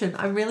fortune.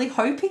 I'm really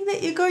hoping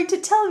that you're going to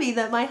tell me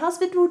that my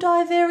husband will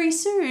die very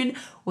soon.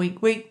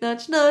 Wink, wink,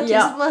 nudge, nudge.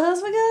 Yeah. Isn't my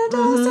husband going to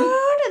die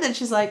soon? And then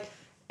she's like,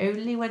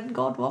 only when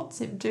God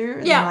wants him to.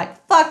 And Yeah. they're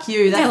like, fuck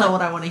you. That's not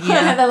what I want to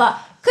hear. They're like,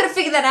 could have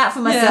figured that out for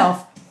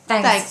myself.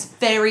 Thanks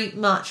very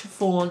much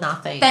for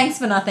nothing. Thanks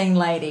for nothing,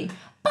 lady.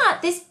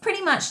 But this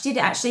pretty much did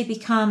actually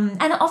become,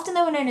 and often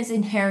they were known as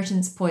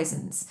inheritance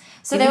poisons.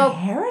 So they were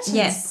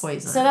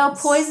poisons. So they were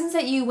poisons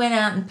that you went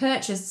out and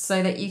purchased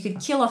so that you could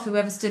kill off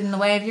whoever stood in the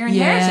way of your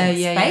inheritance,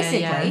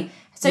 basically.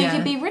 So you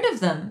could be rid of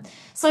them.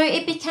 So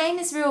it became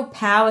this real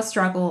power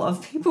struggle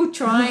of people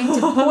trying to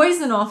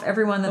poison off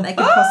everyone that they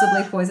could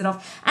possibly poison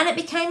off. And it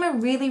became a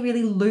really,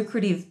 really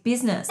lucrative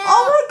business.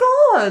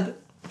 Oh my God.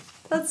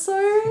 That's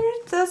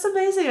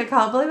amazing. I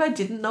can't believe I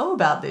didn't know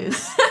about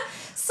this.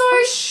 So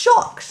I'm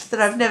shocked that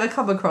I've never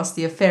come across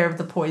the affair of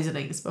the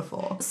poisonings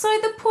before. So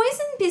the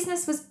poison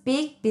business was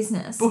big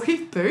business.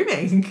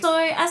 Booming. So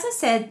as I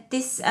said,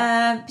 this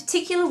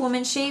particular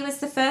woman, she was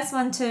the first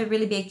one to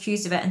really be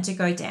accused of it and to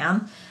go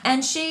down.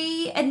 And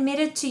she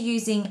admitted to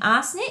using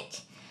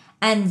arsenic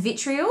and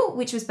vitriol,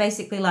 which was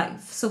basically like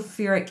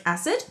sulfuric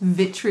acid.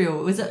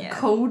 Vitriol. Was it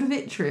called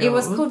vitriol? It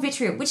was called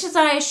vitriol, which is,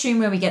 I assume,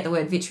 where we get the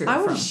word vitriol I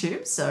would from.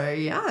 assume so,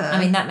 yeah. I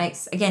mean, that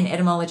makes, again,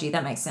 etymology,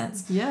 that makes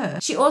sense. yeah.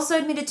 She also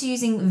admitted to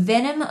using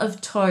venom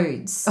of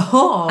toads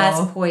Oh.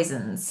 as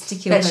poisons to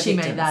kill Bet her she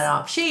victims. made that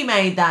up. She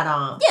made that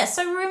up. Yeah,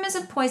 so rumours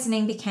of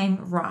poisoning became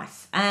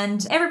rife,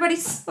 and everybody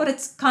sort of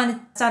kind of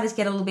started to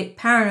get a little bit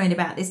paranoid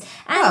about this.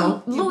 And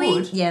Well, you Louis,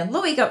 would.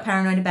 Louis got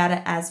paranoid about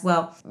it as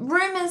well.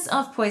 Rumours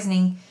of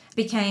poisoning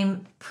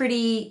became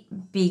pretty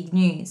big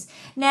news.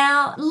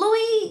 Now,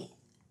 Louis,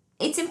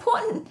 it's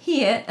important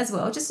here as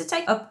well just to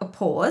take a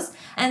pause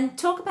and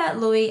talk about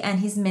Louis and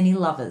his many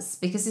lovers,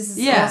 because this is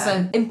Yeah.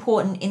 also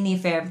important in the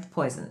affair of the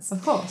poisons.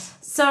 Of course.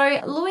 So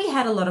Louis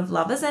had a lot of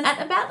lovers, and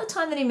at about the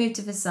time that he moved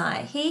to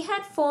Versailles, he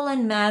had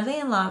fallen madly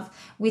in love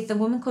with a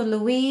woman called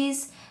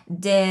Louise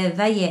de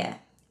Vallière.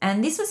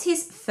 And this was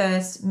his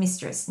first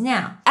mistress.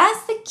 Now, as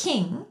the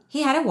king,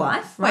 he had a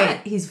wife,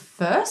 right? Wait, his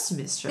first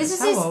mistress? This was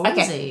How his old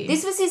was he?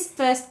 This was his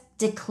first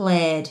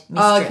declared mistress.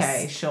 Oh,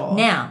 okay, sure.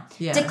 Now,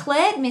 Yeah.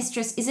 declared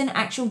mistress is an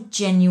actual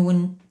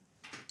genuine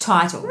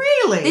title.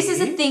 Really? This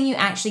is a thing you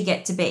actually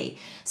get to be.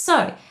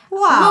 So,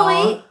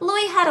 Wow.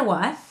 Louis had a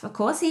wife, of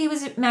course. He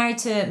was married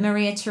to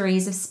Maria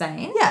Therese of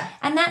Spain. Yeah.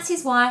 And that's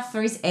his wife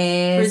for his For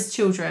heirs. his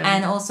children.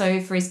 And also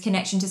for his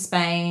connection to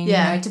Spain,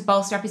 Yeah. to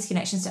bolster up his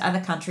connections to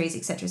other countries,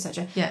 etc.,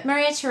 etc. Yeah.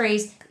 Maria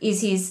Therese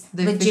is his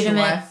The official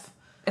legitimate wife.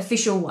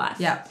 official wife.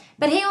 Yeah.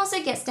 But he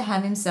also gets to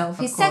have himself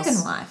his course.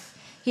 second wife,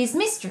 his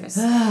mistress.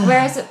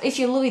 Whereas if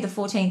you're Louis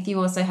XIV,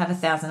 you also have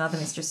 1,000 other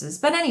mistresses.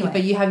 But anyway,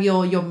 But you have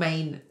your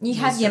main you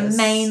have your mistress,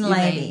 main your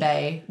lady,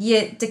 bae.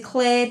 your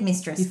declared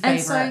mistress. Your And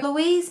so favourite.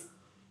 Louise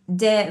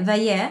de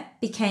Vallière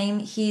became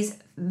his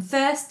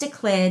first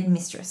declared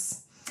mistress.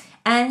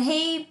 And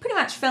he pretty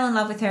much fell in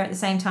love with her at the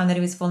same time that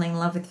he was falling in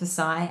love with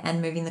Versailles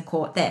and moving the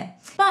court there.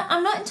 But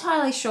I'm not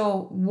entirely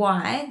sure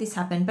why this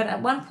happened, but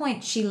at one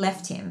point she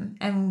left him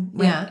and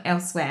went Yeah.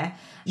 elsewhere.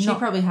 She Not-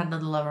 probably had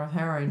another lover of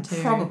her own too.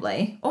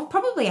 Probably. Or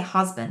probably a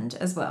husband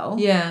as well.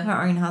 Yeah.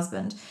 Her own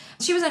husband.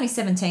 She was only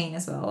 17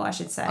 as well, I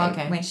should say,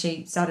 Okay. when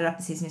she started up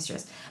as his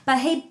mistress.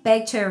 But he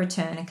begged her to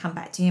return and come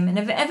back to him, and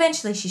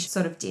eventually she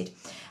sort of did.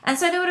 And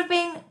so there would have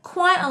been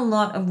quite a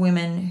lot of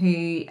women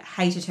who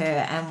hated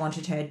her and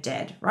wanted her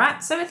dead,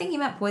 right? So we're thinking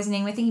about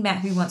poisoning, we're thinking about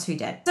who wants who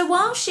dead. So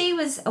while she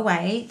was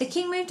away, the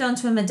king moved on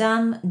to a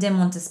Madame de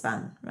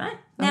Montespan, right?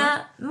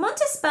 Now,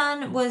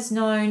 Montespan was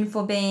known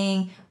for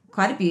being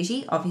quite a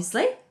beauty,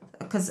 obviously,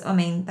 because, I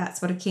mean,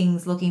 that's what a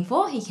king's looking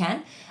for. He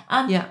can.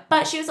 Yeah.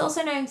 But she was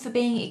also known for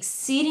being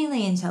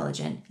exceedingly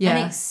intelligent Yeah.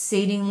 and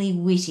exceedingly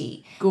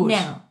witty. Good.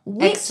 Now,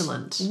 wit,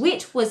 Excellent.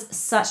 Wit was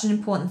such an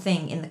important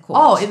thing in the court.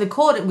 Oh, in the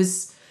court it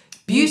was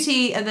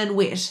beauty and then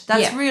wit.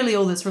 That's Yeah. really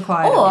all that's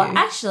required Or of you.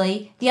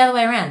 actually, the other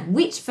way around.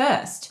 Wit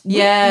first.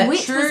 Yeah,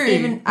 wit true, Was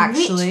even,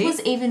 actually. Wit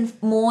was even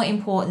more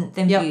important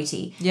than Yep.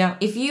 beauty. Yeah.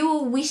 If you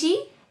were witty,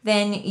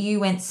 then you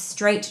went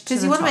straight to the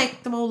Because you want to top.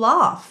 make them all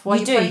laugh while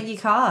You you're do. playing your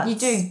cards. You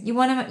do. You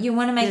want to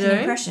make You an do?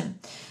 impression.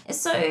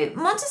 So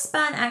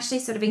Montespan actually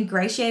sort of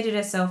ingratiated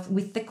herself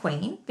with the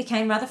Queen,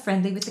 became rather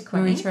friendly with the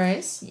Queen. Marie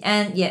Therese.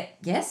 And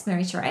yes,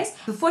 Marie Therese.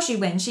 Before she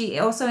went, she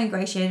also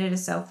ingratiated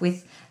herself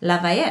with La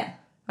Vallière.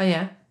 Oh,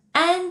 yeah.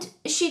 And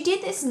she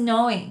did this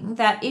knowing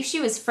that if she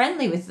was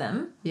friendly with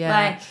them, Yeah.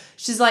 like,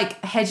 She's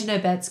like hedging her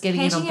bets, getting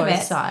in on hedging her both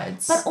bets,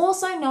 sides. but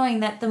also knowing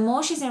that the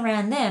more she's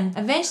around them,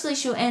 eventually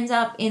she'll end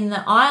up in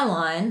the eye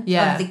line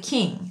Yeah. of the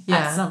king Yeah.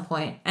 at some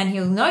point, and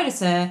he'll notice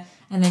her,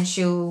 and then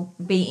she'll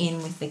be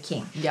in with the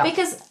king. Yeah.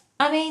 Because,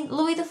 I mean,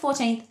 Louis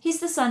XIV, he's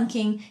the Sun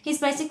King. He's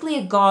basically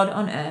a god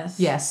on earth.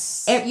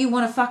 yes. You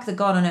want to fuck the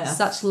god on earth.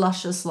 Such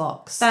luscious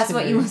locks. That's too.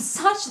 what you want.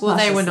 Such Well,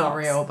 they luscious were not locks.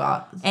 real,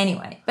 but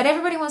Anyway, but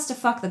everybody wants to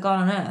fuck the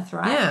god on earth,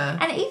 right? Yeah.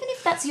 And even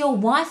if that's your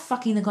wife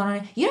fucking the god on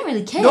earth, you don't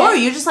really care. no,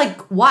 you're just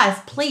like,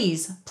 wife,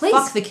 please, Please,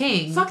 fuck the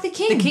king. fuck the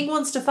king. The king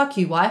wants to fuck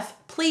you, wife.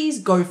 Please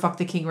go fuck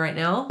the king right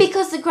now.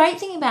 Because the great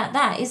thing about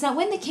that is that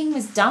when the king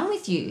was done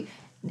with you,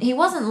 he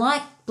wasn't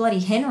like bloody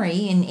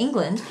Henry in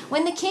England.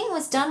 When the king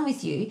was done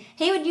with you,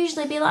 he would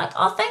usually be like,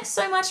 "Oh, thanks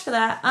so much for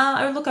that.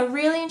 Look, I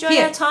really enjoyed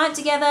Here, our time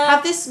together.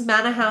 Have this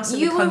manor house in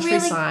You the were really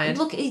countryside.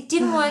 look. It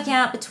didn't work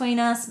out between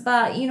us,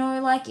 but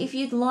like if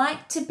you'd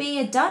like to be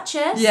a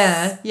duchess,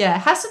 yeah.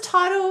 Have some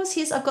titles.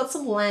 Here's, I've got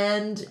some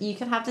land. You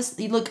can have this.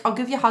 Look, I'll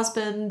give your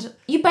husband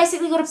you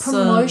basically got a some-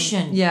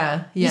 promotion.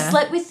 Yeah. You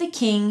slept with the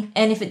king,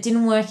 and if it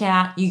didn't work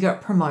out, you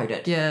got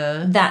promoted.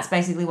 Yeah. That's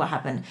basically what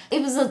happened.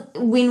 It was a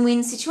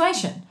win-win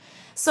situation.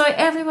 So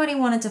everybody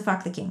wanted to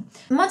fuck the king.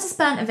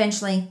 Montespan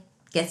eventually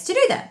gets to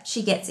do that.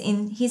 She gets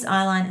in his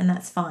eyeline, and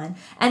that's fine.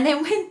 And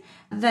then when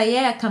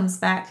Vallière comes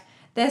back,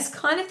 there's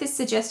kind of this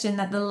suggestion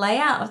that the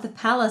layout of the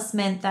palace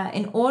meant that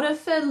in order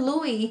for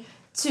Louis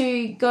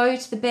to go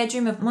to the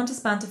bedroom of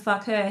Montespan to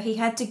fuck her, he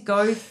had to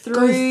go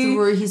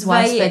through his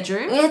wife's Vallière.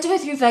 bedroom? He had to go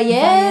through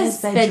Vallière's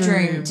Vallière's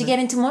bedroom. bedroom. To get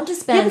into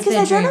Montespan's Yeah, because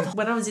I bedroom. don't know.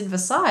 When I was in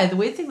Versailles, the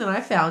weird thing that I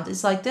found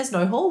is like there's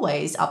no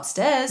hallways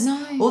upstairs.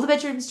 No. All the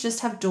bedrooms just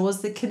have doors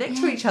that connect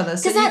to each other.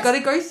 So 'Cause you've that's- got to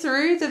go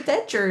through the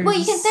bedrooms. Well,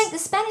 you can thank the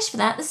Spanish for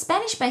that. The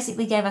Spanish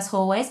basically gave us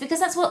hallways because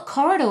that's what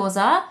corridors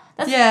are.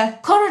 Yeah.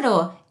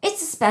 Corridor.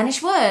 It's a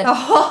Spanish word.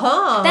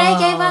 Oh. They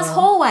gave us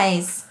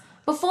hallways.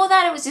 Before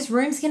that, it was just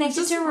rooms connected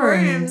Just to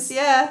rooms.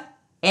 yeah.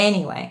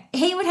 Anyway,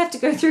 he would have to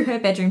go through her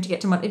bedroom to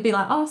get to Monty. It'd be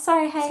like, oh,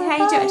 sorry, hey, So how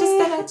you doing?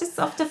 bye. Just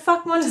off to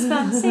fuck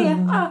Montespan. See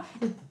ya.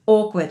 Oh.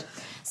 Awkward.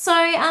 So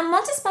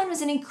Montespan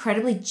was an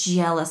incredibly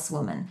jealous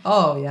woman.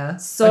 Oh, yeah.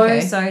 So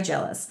Okay.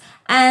 jealous.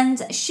 And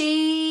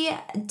she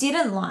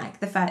didn't like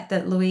the fact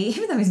that Louis,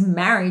 even though he's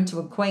married to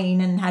a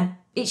queen and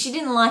she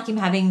didn't like him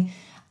having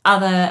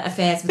other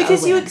affairs with Because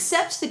other you women.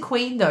 accept the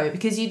queen, though,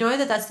 because you know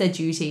that that's their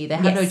duty. They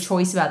have no Yes.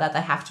 choice about that.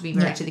 They have to be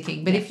married Yeah. to the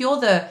king. But if you're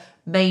the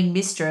main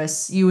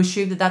mistress, you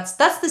assume that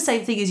that's the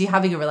same thing as you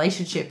having a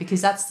relationship,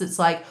 because it's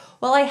like,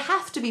 well, I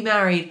have to be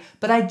married,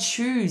 but I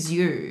choose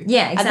you.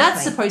 Yeah, And that's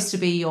exactly. supposed to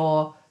be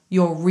your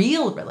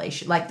real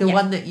relation, like the Yeah.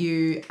 one that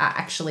you are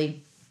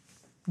actually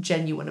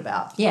genuine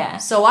about. Yeah.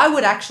 So I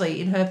would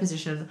actually, in her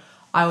position,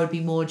 I would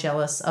be more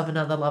jealous of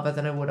another lover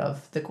than I would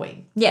of the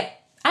queen. Yeah.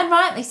 And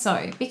rightly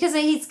so, because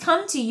he's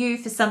come to you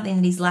for something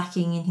that he's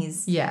lacking in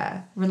his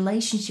Yeah.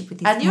 relationship with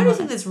his And the only wife.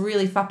 thing that's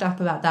really fucked up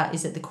about that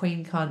is that the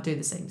queen can't do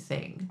the same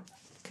thing.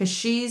 Because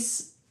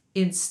she's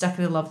stuck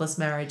in a loveless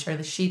marriage,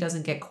 only she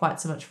doesn't get quite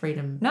so much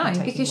freedom. No, in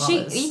taking because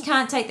lovers. you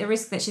can't take the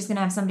risk that she's going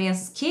to have somebody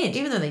else's kid.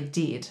 Even though they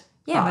did.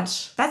 Yeah, but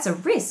but that's a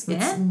risk, it's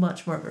man.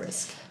 much more of a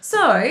risk.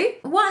 So,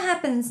 what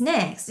happens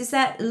next is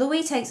that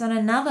Louis takes on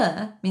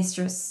another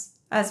mistress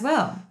as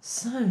well.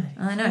 So many.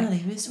 I know.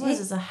 bloody mis- What is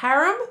this, a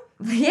harem?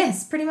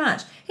 Yes, pretty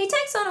much. He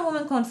takes on a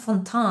woman called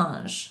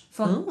Fontange.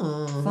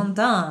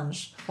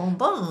 Fontange.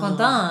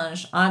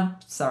 Fontange. I'm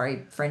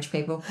sorry, French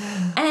people.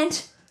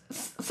 And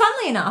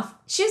funnily enough,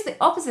 she was the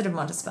opposite of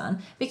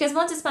Montespan, because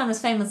Montespan was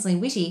famously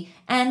witty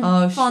and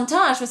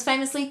Fontange was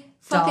famously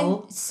fucking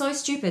Dull. so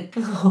stupid.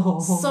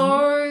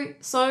 Oh.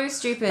 So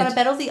stupid. But I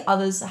bet all the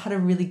others had a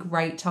really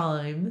great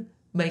time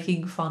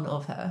making fun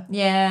of her.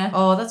 Yeah.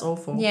 Oh, that's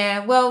awful.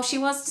 Yeah, well, she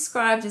was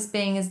described as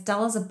being as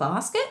dull as a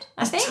basket,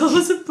 I think. Dull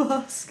as a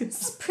basket.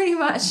 That's pretty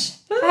much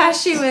how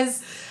she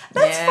was.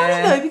 That's Yeah.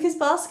 funny though, because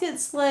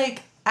baskets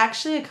like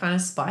actually are kind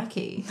of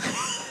spiky.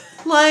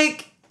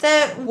 Like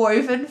they're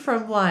woven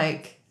from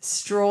like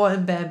straw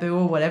and bamboo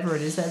or whatever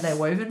it is that they're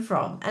woven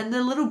from, and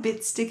the little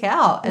bits stick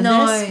out and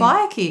No, they're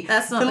spiky.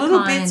 that's not the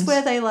little kind. bits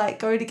where they like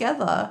go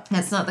together.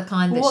 That's not the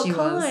kind that What she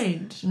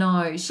kind? was.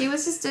 No, she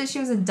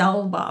was a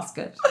dull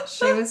basket.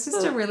 She was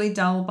just a really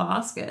dull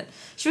basket.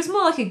 She was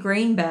more like a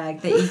green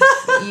bag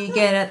that you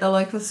get at the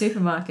local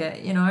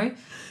supermarket, you know?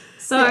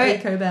 So The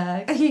eco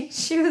bag.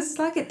 she was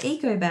like an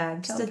eco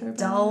bag, just Delco a bag.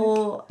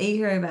 dull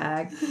eco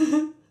bag.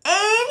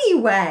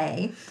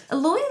 Anyway,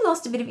 Louis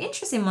lost a bit of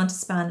interest in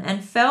Montespan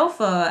and fell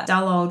for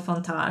dull old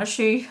Fontage,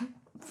 who,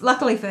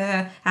 luckily for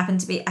her, happened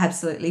to be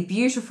absolutely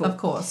beautiful. Of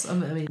course. I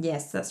mean,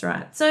 Yes, that's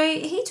right. So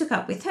he took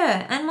up with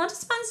her, and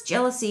Montespan's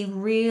jealousy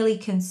really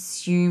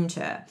consumed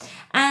her.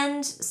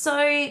 And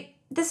so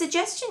the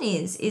suggestion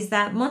is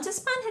that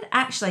Montespan had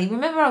actually,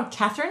 remember old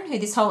Catherine, who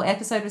this whole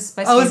episode was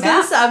supposed I to be was going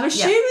about? to say, I'm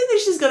assuming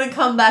that she's going to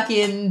come back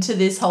into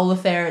this whole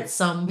affair at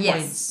some point.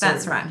 Yes,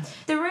 that's soon. right.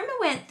 The rumour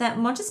went that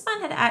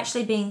Montespan had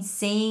actually been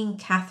seeing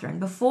Catherine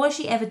before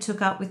she ever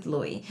took up with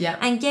Louis. Yep.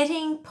 And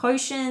getting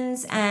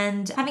potions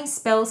and having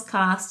spells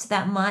cast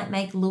that might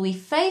make Louis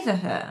favour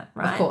her,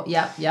 right? Of course.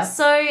 Yep.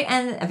 So,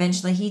 and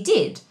eventually he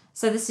did.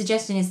 So the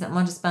suggestion is that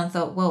Montespan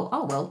thought,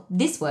 well,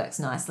 this works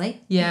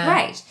nicely. Yeah.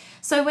 Great.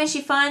 So when she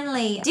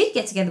finally did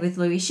get together with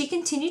Louis, she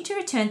continued to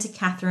return to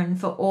Catherine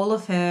for all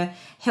of her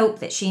help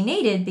that she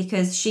needed,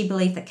 because she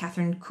believed that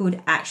Catherine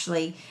could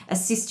actually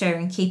assist her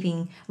in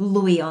keeping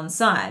Louis on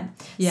side.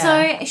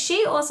 Yeah. So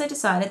she also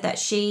decided that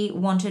she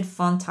wanted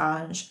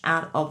Fontage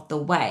out of the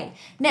way.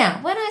 Now,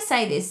 when I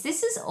say this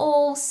is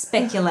all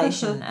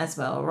speculation as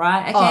well,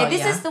 right? Okay, Oh,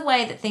 this yeah. is the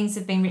way that things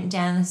have been written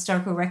down in the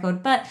historical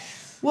record, but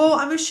Well,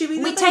 I'm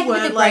assuming We that take they it with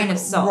a weren't grain like of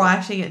salt.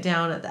 writing it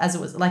down as it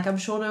was. Like, I'm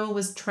sure no one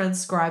was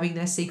transcribing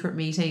their secret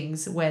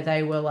meetings where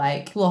they were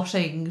like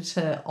plotting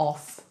to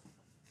off,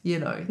 the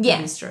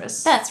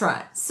mistress. that's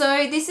right.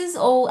 So this is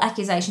all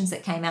accusations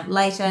that came out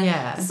later.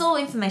 Yeah. This is all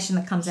information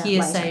that comes out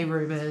Hearsay, later.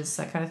 rumors,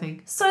 that kind of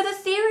thing. So the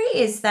theory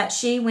is that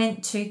she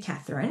went to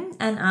Catherine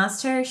and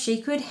asked her if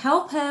she could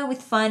help her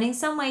with finding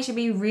some way to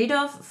be rid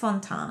of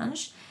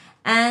Fontange,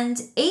 and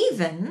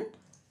even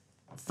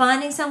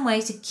finding some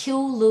way to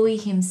kill Louis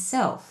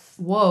himself.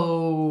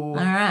 Whoa.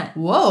 All right.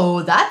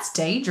 Whoa, that's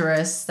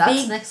dangerous.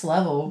 That's Big- next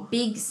level.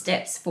 Big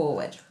steps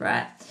forward,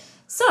 right?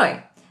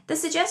 So the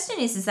suggestion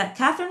is that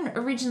Catherine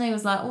originally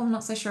was like, oh, I'm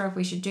not so sure if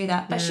we should do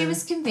that, but she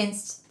was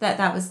convinced that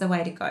that was the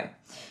way to go.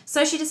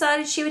 So she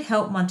decided she would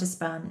help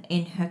Montespan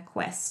in her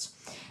quest.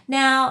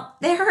 Now,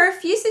 there are a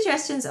few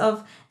suggestions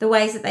of the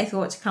ways that they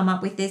thought to come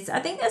up with this. I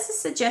think there's a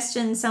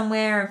suggestion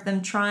somewhere of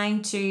them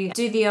trying to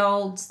do the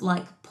old,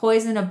 like,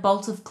 poison a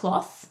bolt of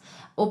cloth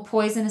or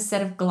poison a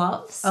set of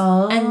gloves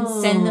and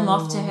send them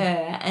off to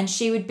her. And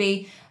she would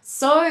be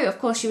of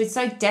course, she would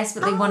so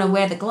desperately want to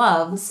wear the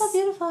gloves. That's so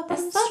beautiful.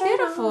 That's so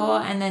beautiful.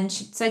 And then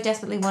she'd so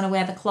desperately want to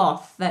wear the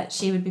cloth that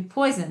she would be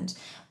poisoned.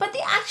 But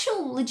the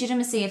actual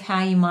legitimacy of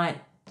how you might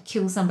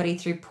kill somebody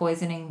through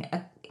poisoning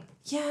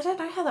Yeah, I don't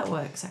know how that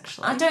works,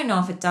 actually. I don't know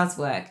if it does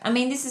work. I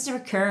mean, this is a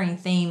recurring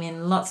theme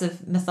in lots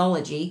of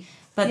mythology,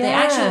 but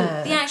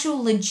Yeah. the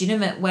actual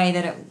legitimate way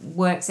that it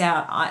works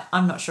out,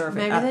 I'm not sure if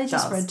Maybe it they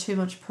just does. read too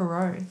much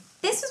Perrault.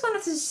 This was one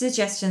of the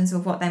suggestions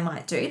of what they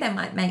might do. They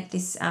might make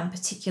this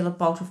particular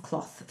bolt of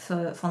cloth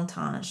for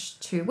Fontange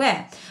to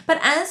wear. But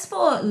as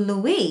for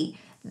Louis,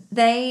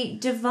 they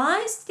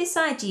devised this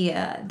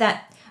idea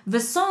that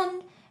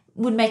Vasson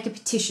would make a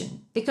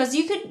petition, because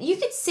you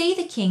could see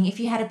the king if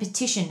you had a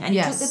petition and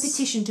you took the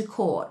petition to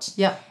court.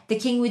 Yep. The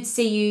king would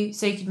see you,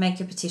 so you could make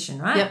a petition,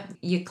 right? Yep.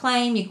 You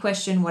claim, you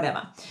question,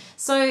 whatever.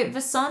 So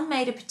Vasson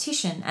made a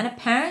petition and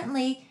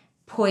apparently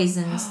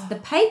poisoned the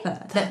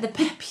paper that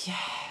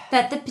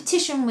the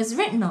petition was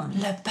written on.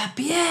 Le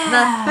papier.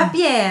 The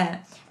papier.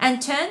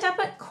 And turned up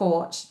at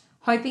court,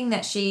 hoping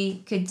that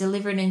she could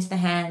deliver it into the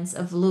hands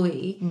of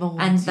Louis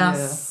and Dieu.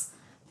 thus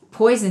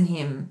poison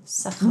him.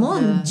 Sacre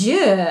Mon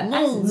Dieu.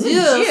 Mon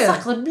Dieu.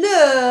 Sacre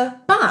bleu.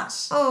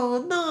 But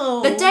Oh,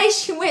 no. the day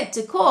she went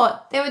to court,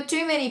 there were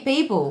too many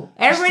people.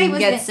 Everybody didn't was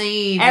get there.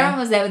 seen. Everyone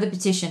was there with a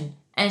petition,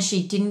 and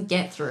she didn't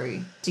get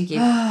through to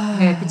give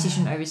her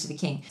petition over to the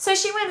king. So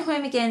she went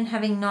home again,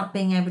 having not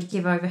been able to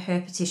give over her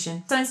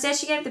petition. So instead,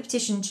 she gave the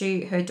petition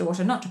to her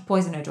daughter, not to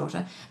poison her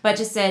daughter, but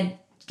just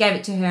gave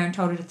it to her and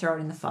told her to throw it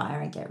in the fire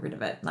and get rid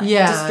of it,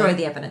 destroy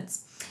the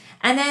evidence.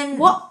 And then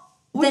What?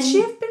 Would Then-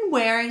 she have been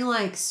wearing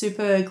like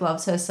super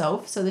gloves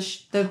herself so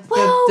the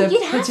Well,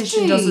 you'd have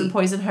petition to. doesn't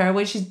poison her?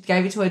 When she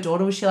gave it to her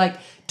daughter, was she like,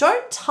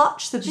 don't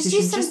touch the Just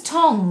petition? use some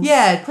tongs.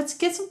 Yeah,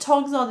 get some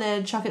tongs on there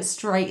and chuck it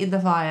straight in the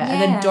fire and Yeah.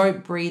 then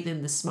don't breathe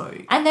in the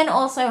smoke. And then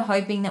also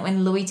hoping that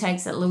when Louis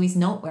takes it, Louis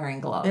not wearing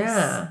gloves.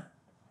 Yeah.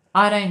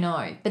 I don't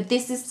know, but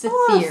this is the A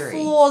lot of theory.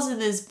 flaws in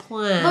this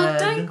plan. Look,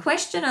 don't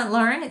question it,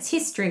 Lauren. It's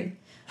history.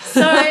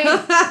 So,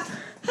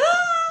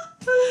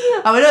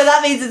 Oh, no,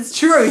 that means it's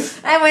true.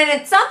 and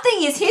when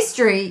something is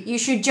history, you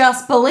should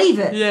just believe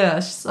it.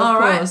 Yes, of All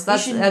right, course. you That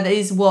should-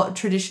 is what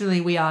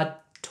traditionally we are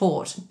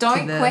taught.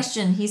 Don't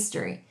question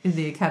history, in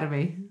the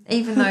academy.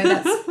 even though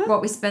that's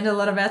what we spend a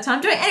lot of our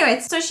time doing. Anyway,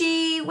 so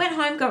she went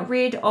home, got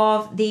rid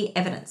of the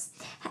evidence.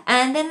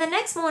 And then the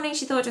next morning,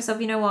 she thought to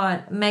herself, you know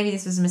what, maybe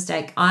this was a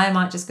mistake. I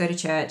might just go to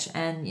church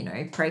and,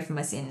 pray for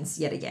my sins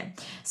yet again.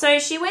 So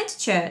she went to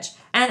church,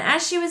 and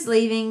as she was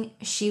leaving,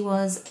 she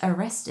was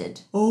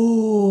arrested.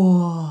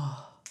 Oh.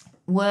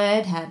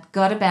 Word had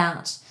got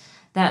about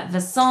that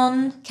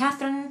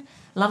Catherine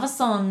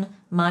Lavasson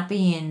might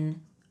be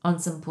in on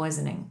some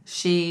poisoning.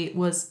 She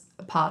was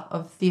a part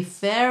of the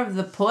affair of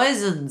the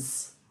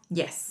poisons.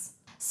 Yes.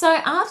 So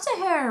after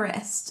her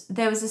arrest,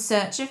 there was a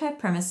search of her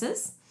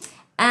premises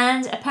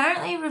and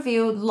apparently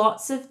revealed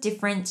lots of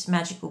different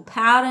magical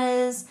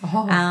powders,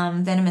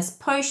 venomous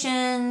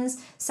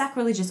potions,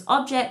 sacrilegious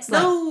objects.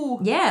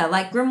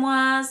 Like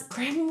grimoires.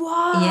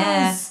 Grimoires.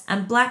 Yeah,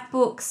 and black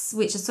books,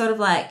 which are sort of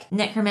like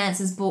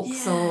necromancer's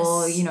books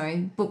or,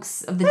 Yes.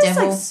 books of the It's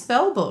devil. like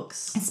spell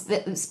books.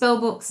 Spell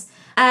books,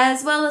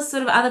 as well as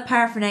sort of other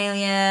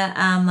paraphernalia,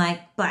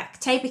 like black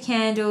taper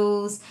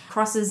candles,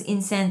 crosses,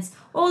 incense,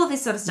 all of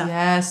this sort of stuff.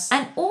 Yes.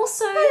 And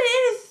also,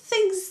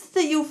 Things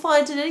that you'll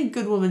find in any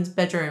good woman's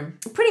bedroom.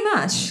 pretty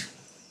much,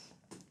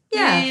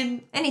 yeah, I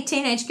mean, any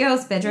teenage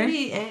girl's bedroom.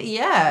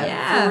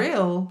 yeah, for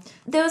real.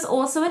 There was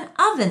also an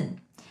oven.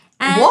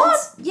 And What?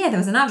 Yeah, there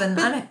was an oven.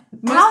 I know,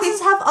 most Houses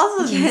people- have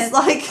ovens. Yes.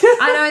 Like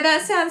I know,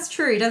 that sounds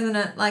true, doesn't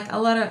it? Like, a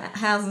lot of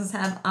houses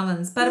have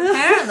ovens. But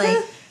apparently,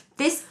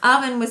 this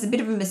oven was a bit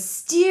of a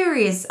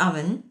mysterious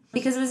oven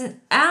because it was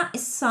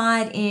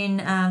outside in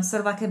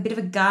sort of like a bit of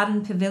a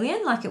garden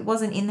pavilion, like it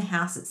wasn't in the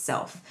house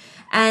itself.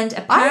 And I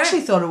apparently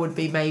actually thought it would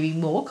be maybe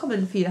more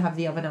common for you to have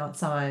the oven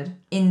outside.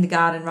 in the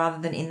garden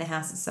rather than in the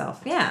house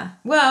itself. Yeah.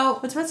 Well,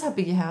 But it depends how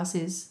big your house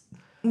is.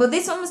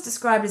 this one was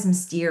described as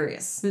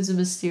mysterious. It was a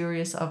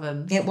mysterious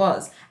oven. It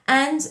was.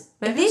 And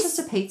Maybe it's this...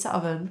 just a pizza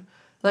oven.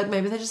 Like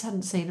maybe they just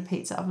hadn't seen a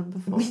pizza oven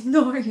before.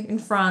 No, in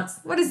France.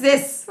 What is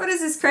this? What is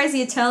this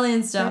crazy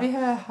Italian stuff? Maybe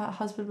her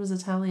husband was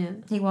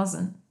Italian. He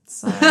wasn't.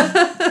 So.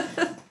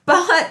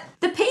 But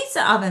the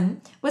pizza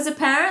oven was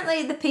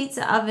apparently the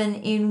pizza oven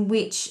in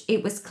which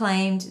it was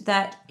claimed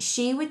that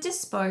she would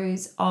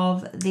dispose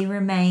of the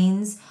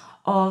remains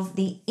of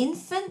the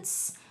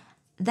infants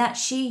that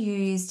she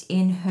used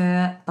in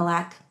her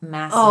black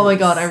masses. Oh my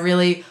god,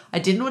 I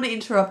didn't want to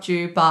interrupt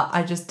you, but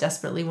I just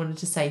desperately wanted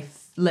to say,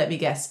 let me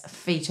guess,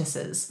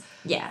 fetuses.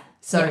 Yeah.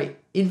 So Yeah.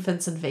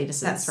 infants and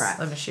fetuses. That's right.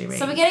 I'm assuming.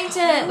 So we're getting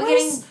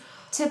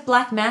to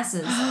black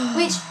masses,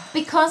 which,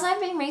 because I've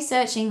been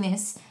researching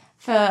this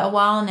for a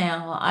while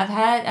now,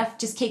 I've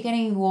just keep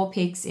getting war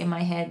pigs in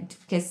my head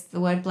because the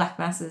word black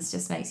masses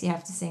just makes you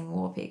have to sing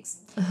war pigs.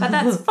 But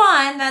that's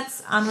fine.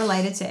 That's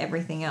unrelated to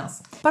everything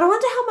else. But I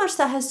wonder how much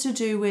that has to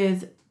do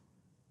with.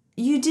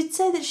 You did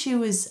say that she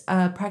was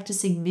a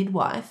practicing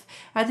midwife,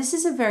 and this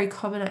is a very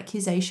common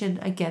accusation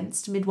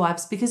against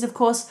midwives because, of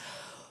course,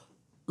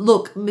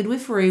 look,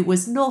 midwifery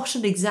was not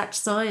an exact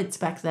science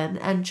back then,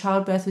 and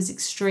childbirth was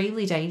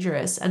extremely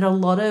dangerous, and a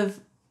lot of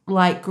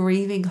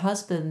grieving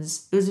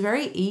husbands, it was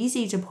very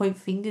easy to point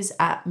fingers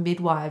at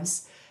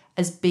midwives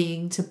as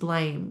being to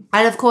blame.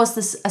 And of course,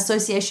 this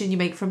association you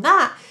make from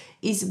that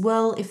is,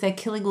 well, if they're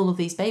killing all of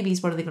these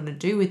babies, what are they going to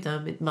do with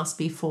them? It must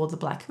be for the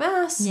Black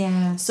Mass.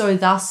 Yeah. So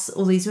thus,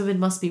 all these women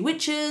must be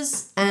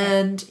witches.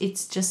 And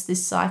it's just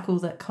this cycle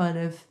that kind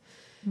of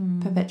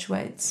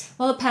perpetuates.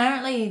 Well,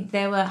 apparently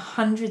there were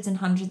hundreds and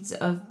hundreds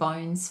of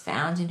bones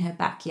found in her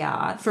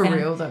backyard. For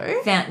real,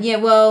 though? Yeah,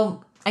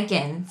 well,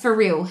 again, for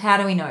real, how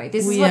do we know?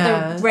 This is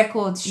what the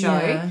records show.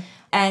 Yeah.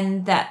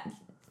 And that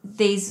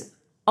these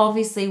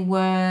obviously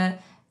were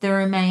the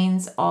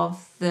remains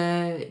of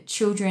the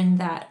children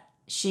that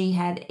she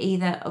had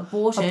either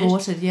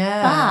aborted,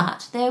 yeah.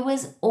 but there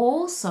was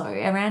also,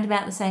 around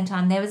about the same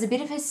time, there was a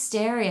bit of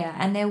hysteria,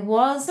 and there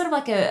was sort of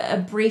like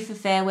a brief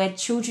affair where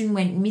children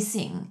went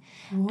missing.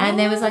 And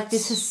there was like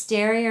this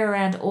hysteria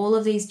around all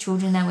of these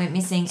children that went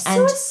missing.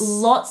 And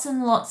lots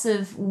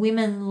of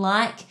women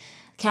like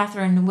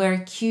Catherine were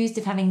accused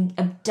of having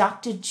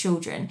abducted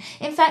children.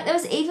 In fact, there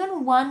was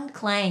even one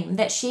claim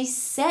that she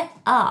set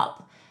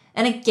up,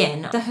 and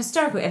again, the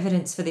historical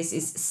evidence for this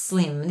is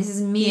slim. This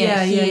is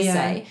mere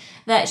hearsay.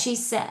 That she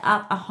set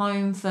up a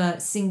home for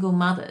single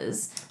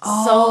mothers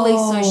solely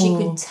so she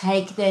could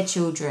take their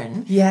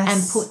children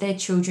and put their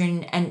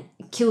children and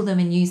kill them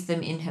and use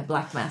them in her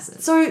black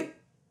masses. So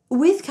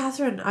with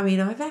Catherine, I mean,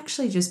 I've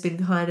actually just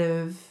been kind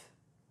of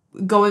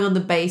going on the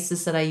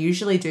basis that I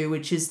usually do,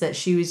 which is that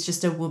she was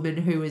just a woman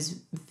who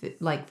was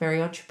like very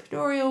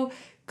entrepreneurial,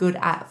 good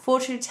at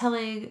fortune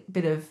telling,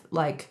 bit of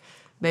like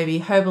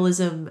maybe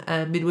herbalism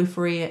and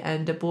midwifery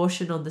and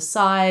abortion on the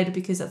side,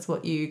 because that's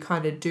what you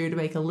kind of do to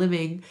make a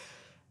living.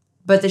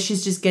 But that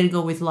she's just getting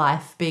on with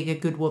life, being a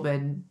good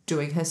woman,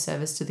 doing her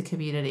service to the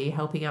community,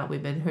 helping out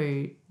women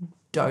who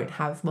don't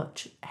have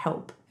much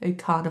help, who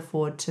can't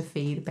afford to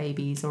feed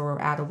babies or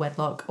are out of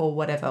wedlock or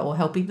whatever, or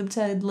helping them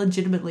to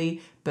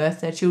legitimately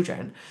birth their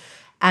children,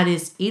 and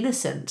is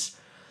innocent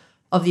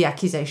of the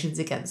accusations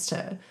against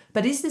her.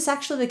 But is this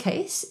actually the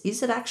case?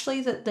 Is it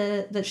actually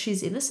that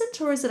she's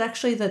innocent, or is it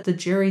actually that the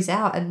jury's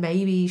out and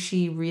maybe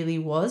she really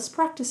was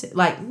practicing,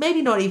 like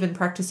maybe not even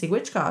practicing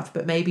witchcraft,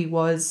 but maybe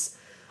was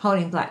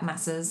holding black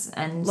masses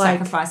and like,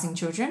 sacrificing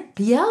children?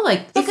 Yeah,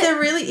 like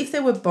if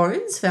there were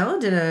bones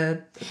found in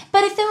a...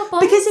 But if there were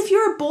bones... Because if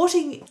you're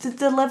aborting,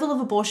 the level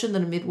of abortion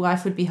that a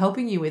midwife would be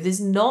helping you with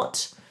is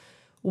not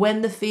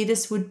when the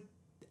fetus would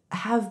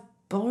have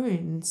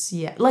bones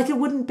yet. Like it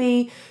wouldn't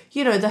be,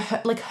 you know, the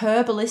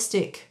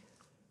herbalistic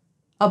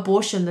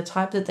abortion, the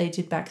type that they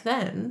did back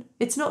then.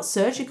 It's not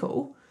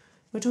surgical.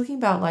 We're talking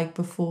about like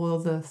before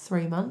the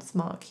 3-month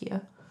mark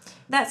here.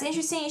 That's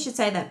interesting you should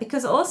say that,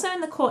 because also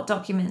in the court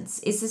documents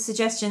is the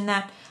suggestion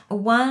that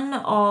one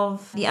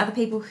of the other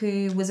people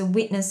who was a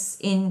witness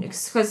in...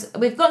 Because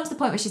we've gotten to the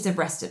point where she's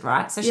arrested,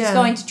 right? So she's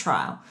going to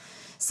trial.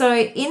 So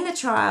in the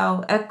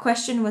trial, a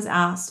question was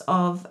asked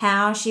of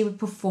how she would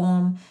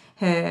perform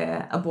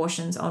her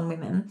abortions on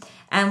women.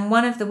 And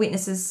one of the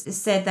witnesses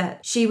said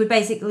that she would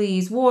basically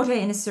use water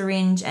in a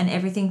syringe and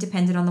everything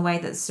depended on the way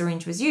that the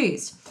syringe was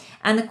used.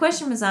 And the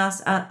question was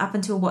asked up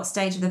until what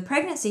stage of the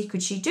pregnancy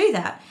could she do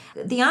that?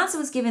 The answer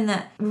was given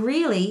that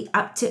really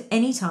up to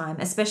any time,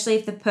 especially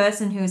if the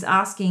person who was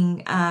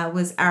asking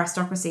was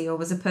aristocracy or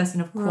was a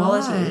person of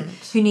quality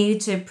who needed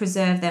to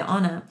preserve their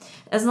honour.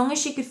 As long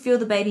as she could feel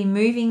the baby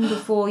moving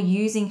before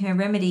using her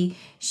remedy,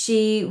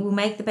 she will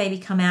make the baby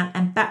come out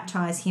and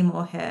baptise him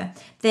or her.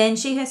 Then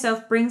she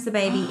herself brings the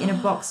baby in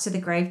a box to the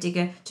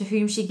gravedigger, to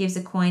whom she gives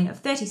a coin of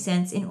 30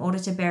 cents in order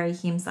to bury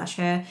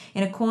him/her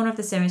in a corner of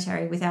the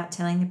cemetery without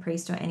telling the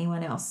priest or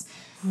anyone else.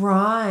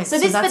 Right. So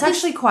that's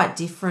actually quite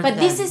different. But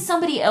this is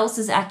somebody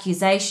else's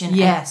accusation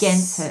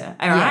against her.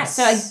 All right. Yes.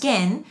 So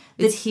again,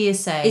 it's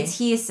hearsay. It's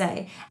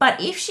hearsay.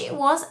 But if she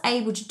was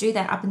able to do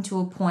that up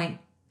until a point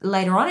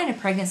later on in a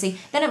pregnancy,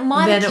 then it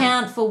might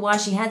account for why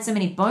she had so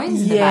many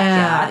bones in the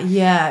backyard.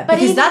 Yeah, but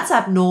because that's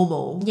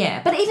abnormal.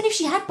 Yeah, but even if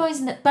she had bones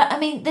in the... But, I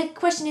mean, the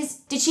question is,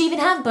 did she even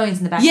have bones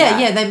in the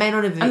backyard? Yeah, they may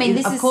not have... I mean,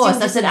 this is still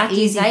just an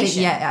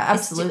accusation. Yeah,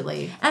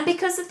 absolutely. And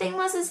because the thing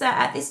was is that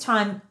at this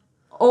time,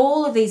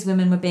 all of these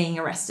women were being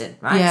arrested,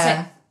 right?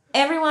 Yeah. So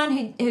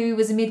everyone who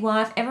was a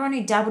midwife, everyone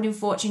who dabbled in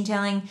fortune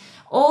telling,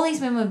 all these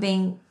women were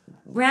being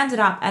rounded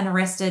up and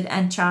arrested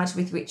and charged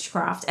with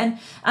witchcraft. And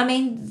I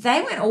mean,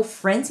 they weren't all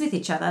friends with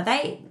each other.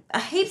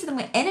 Heaps of them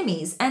were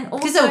enemies, and also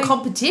because they were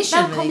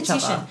competition with each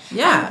other.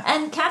 Yeah.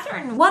 And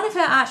Catherine, one of her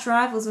arch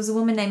rivals was a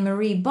woman named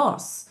Marie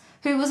Bosse,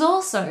 who was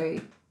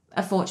also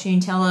a fortune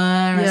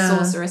teller, a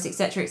sorceress,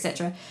 etc.,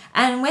 etc.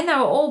 And when they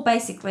were all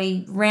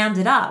basically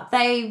rounded up,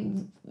 they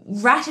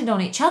ratted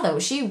on each other.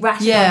 She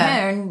ratted on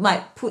her and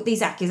like put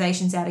these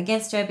accusations out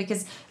against her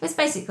because it was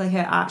basically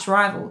her arch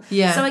rival.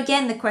 Yeah. So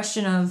again, the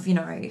question of, you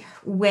know,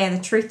 where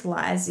the truth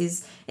lies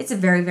is it's a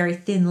very, very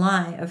thin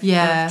line of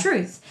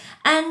truth.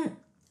 And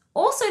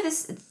also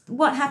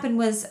what happened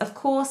was, of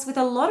course, with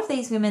a lot of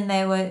these women,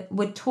 they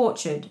were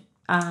tortured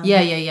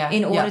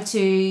in order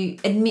to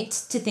admit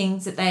to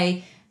things that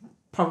they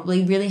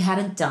probably really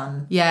hadn't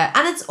done. Yeah,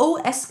 and it's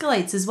all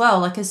escalates as well.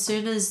 Like as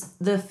soon as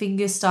the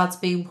finger starts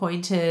being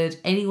pointed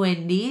anywhere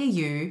near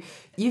you,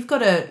 you've got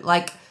to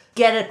like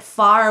get it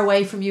far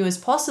away from you as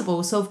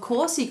possible. So, of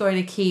course, you're going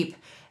to keep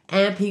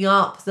amping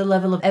up the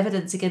level of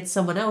evidence against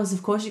someone else.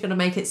 Of course, you're going to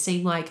make it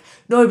seem like,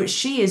 no, but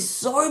she is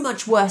so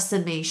much worse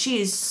than me. She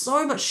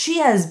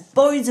has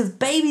bones of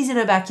babies in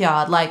her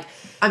backyard. Like,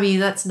 I mean,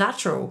 that's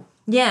natural.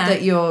 Yeah.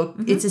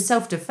 That it's a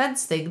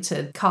self-defense thing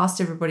to cast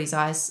everybody's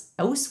eyes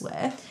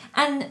elsewhere.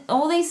 And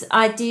all these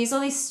ideas, all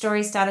these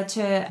stories started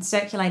to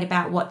circulate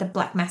about what the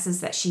black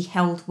masses that she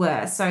held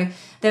were. So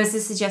there was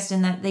this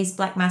suggestion that these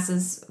black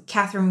masses,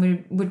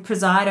 Catherine would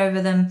preside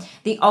over them.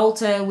 The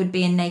altar would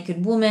be a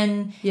naked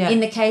woman. Yeah.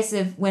 In the case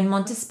of when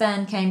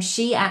Montespan came,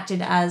 she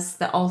acted as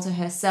the altar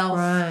herself.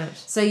 Right.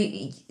 So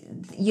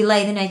you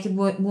lay the naked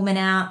woman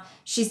out.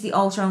 She's the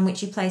altar on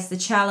which you place the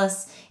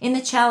chalice. In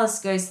the chalice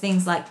goes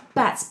things like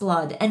bat's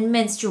blood and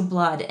menstrual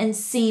blood and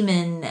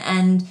semen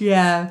and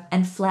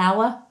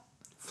flour.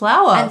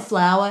 Flour. And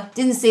flour.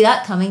 Didn't see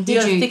that coming, did You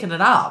gotta you? thicken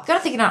it up. Got to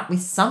thicken up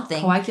with something.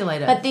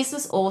 Coagulate it. But this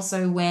was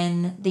also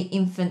when the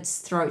infant's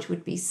throat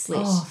would be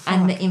slit Oh,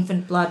 and the fuck.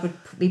 infant blood would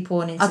be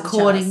poured into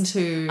According the chalice.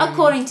 to...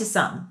 According to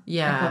some.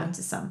 Yeah. According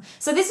to some.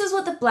 So this was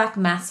what the Black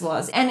Mass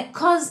was. And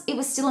because it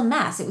was still a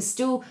mass, it was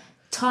still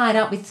tied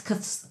up with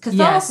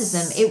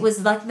Catholicism. Yes. It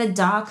was like the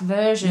dark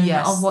version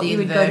Yes, of what the you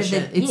would go to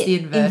inversion. the... It's the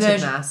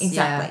inverted mass,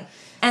 Exactly. yeah.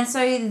 And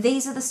so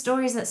these are the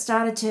stories that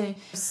started to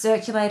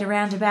circulate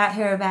around about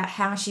her, about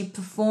how she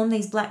performed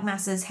these black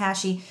masses, how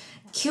she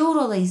killed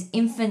all these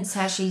infants,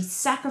 how she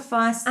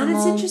sacrificed them And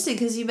it's all. interesting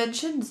because you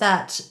mentioned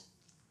that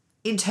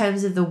in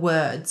terms of the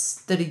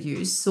words that are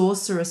used,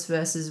 sorceress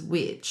versus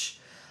witch,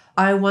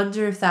 I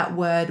wonder if that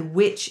word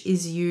witch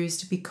is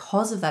used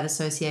because of that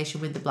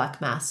association with the Black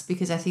Mass,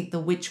 because I think the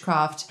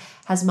witchcraft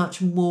has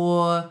much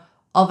more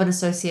of an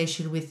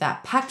association with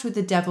that pact with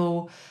the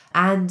devil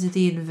and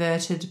the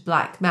inverted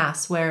Black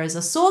Mass, whereas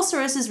a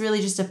sorceress is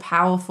really just a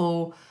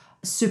powerful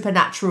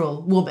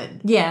supernatural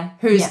woman. Yeah.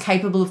 Who's yeah.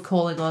 capable of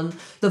calling on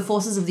the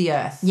forces of the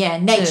earth. Yeah,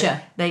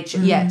 nature. Nature,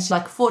 yeah.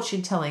 Like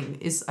fortune telling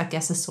is, I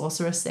guess, a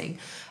sorceress thing.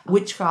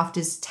 Witchcraft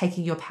is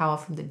taking your power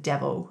from the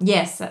devil.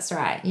 Yes, that's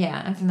right.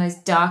 Yeah, and from those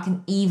dark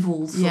and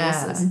evil forces.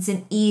 Yeah. It's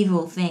an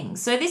evil thing.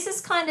 So this is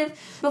kind of,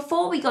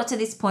 before we got to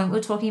this point, we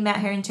were talking about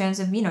her in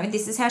terms of,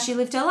 this is how she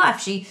lived her life.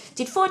 She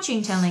did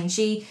fortune telling.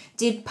 She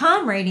did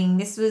palm reading.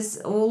 This was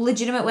all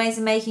legitimate ways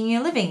of making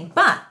a living.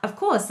 But, of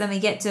course, then we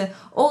get to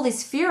all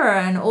this furor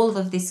and all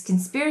of this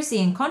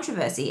conspiracy and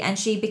controversy, and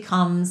she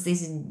becomes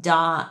this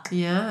dark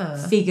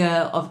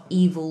figure of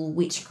evil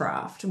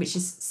witchcraft, which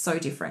is so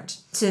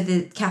different to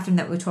the Catherine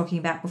that we were talking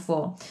about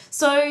before.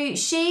 So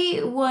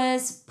she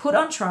was put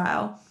on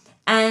trial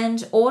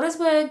and orders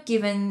were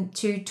given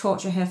to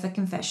torture her for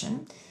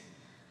confession.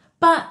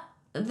 But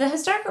the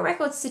historical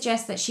records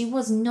suggest that she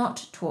was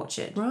not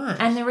tortured. Right.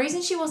 And the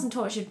reason she wasn't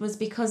tortured was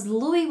because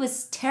Louis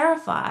was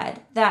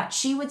terrified that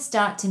she would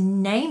start to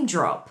name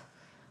drop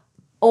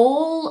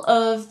all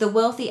of the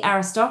wealthy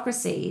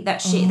aristocracy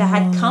that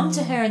had come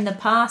to her in the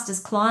past as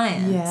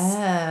clients.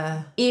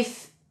 Yeah.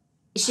 If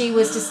she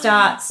was to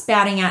start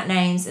spouting out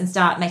names and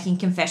start making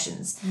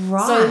confessions.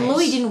 Right. So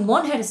Louis didn't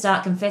want her to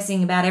start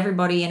confessing about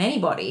everybody and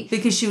anybody.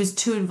 Because she was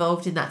too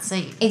involved in that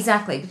scene.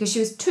 Exactly, because she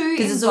was too involved.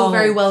 Because it's all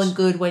very well and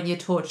good when you're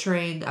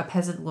torturing a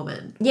peasant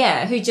woman.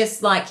 Yeah, who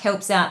just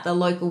helps out the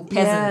local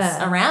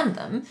peasants around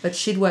them. But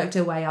she'd worked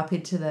her way up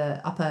into the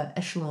upper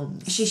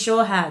echelons. She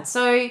sure had.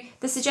 So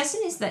the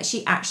suggestion is that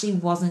she actually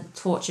wasn't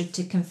tortured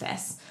to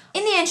confess.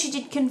 In the end, she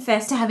did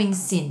confess to having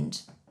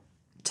sinned.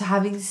 To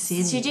having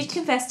sinned. She did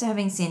confess to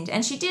having sinned,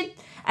 and she did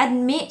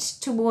admit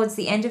towards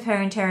the end of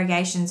her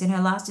interrogations, in her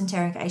last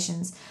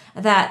interrogations,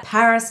 that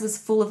Paris was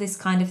full of this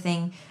kind of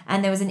thing,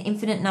 and there was an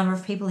infinite number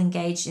of people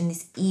engaged in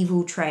this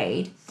evil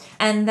trade,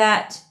 and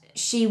that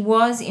she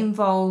was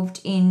involved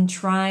in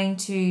trying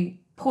to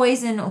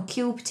poison or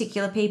kill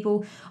particular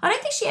people. I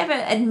don't think she ever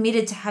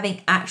admitted to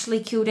having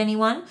actually killed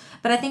anyone,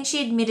 but I think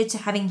she admitted to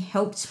having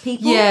helped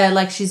people. Yeah,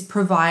 like she's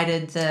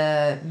provided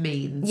the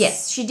means.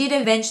 Yes, she did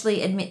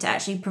eventually admit to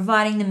actually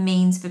providing the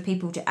means for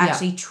people to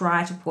actually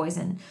try to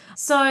poison.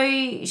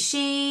 So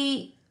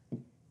she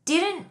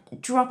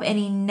didn't drop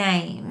any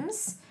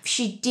names.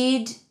 She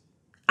did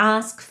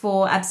ask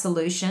for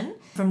absolution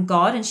from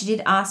God, and she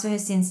did ask for her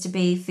sins to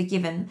be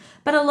forgiven.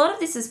 But a lot of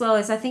this as well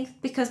is, I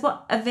think, because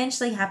what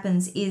eventually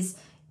happens is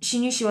she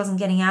knew she wasn't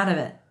getting out of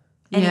it.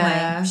 Anyway,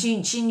 Yeah.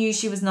 she knew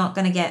she was not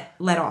going to get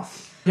let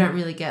off. You don't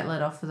really get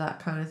let off for that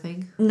kind of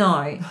thing.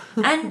 No.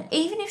 And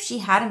even if she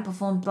hadn't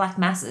performed black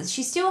masses,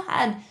 she still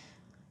had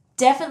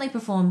definitely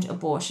performed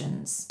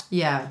abortions.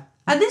 Yeah.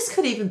 And this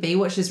could even be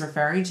what she's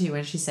referring to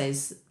when she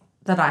says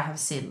that I have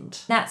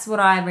sinned. That's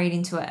what I read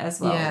into it as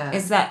well. Yeah.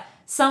 Is that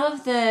some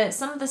of the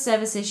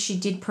services she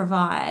did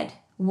provide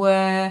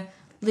were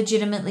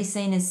legitimately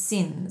seen as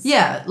sins.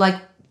 Yeah,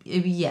 like,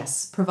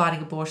 yes,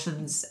 providing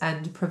abortions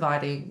and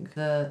providing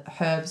the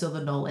herbs or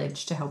the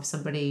knowledge to help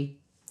somebody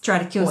Try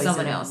to kill poison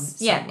someone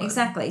else. Yeah, someone.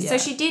 exactly. Yeah. So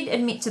she did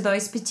admit to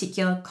those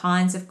particular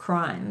kinds of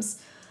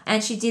crimes,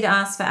 and she did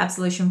ask for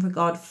absolution from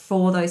God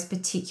for those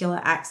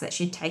particular acts that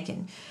she'd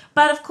taken.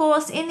 But of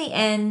course, in the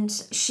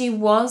end, she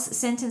was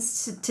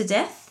sentenced to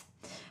death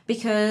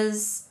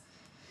because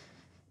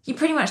You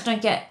pretty much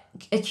don't get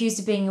accused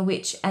of being a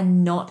witch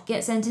and not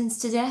get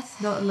sentenced to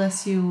death. Not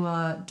unless you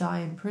die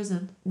in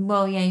prison.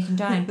 Well, yeah, you can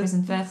die in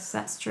prison first,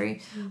 that's true.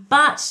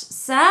 But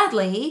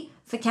sadly,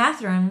 for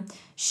Catherine,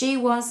 she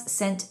was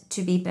sent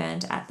to be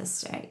burned at the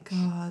stake.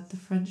 God, the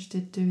French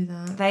did do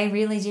that. They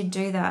really did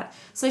do that.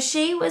 So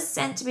she was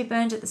sent to be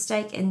burned at the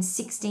stake in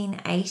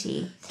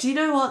 1680. Do you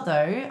know what,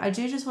 though? I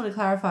do just want to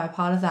clarify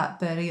part of that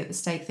burning at the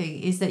stake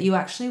thing is that you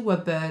actually were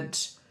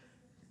burnt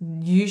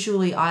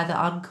usually either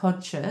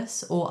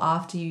unconscious or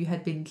after you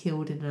had been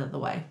killed in another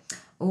way.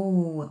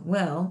 Oh,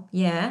 well,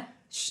 yeah.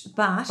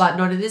 But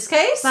not in this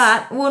case?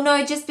 well,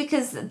 no, just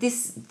because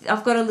this,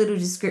 I've got a little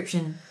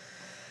description.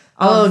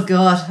 Oh,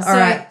 God. All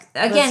right.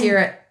 Again, Let's hear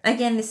it.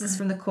 Again, this is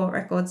from the court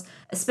records.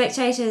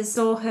 Spectators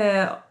saw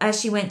her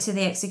as she went to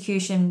the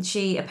execution.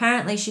 She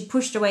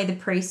pushed away the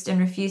priest and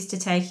refused to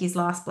take his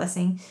last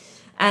blessing.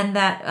 And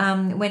that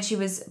when she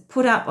was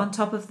put up on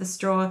top of the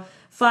straw,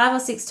 5 or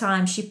 6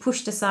 times she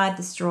pushed aside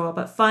the straw,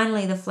 but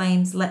finally the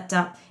flames leapt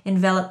up,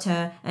 enveloped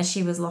her, as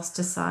she was lost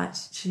to sight.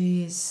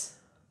 Jeez.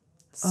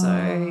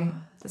 So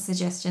the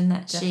suggestion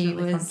that she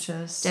was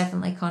conscious.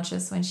 definitely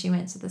conscious when she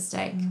went to the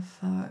stake. Oh,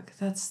 fuck.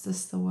 That's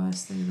just the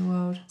worst thing in the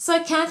world.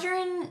 So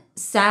Catherine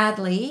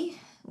sadly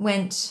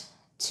went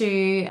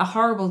to a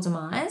horrible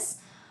demise.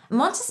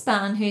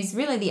 Montespan, who's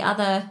really the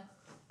other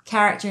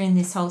character in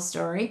this whole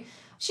story,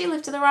 she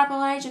lived to the ripe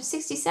old age of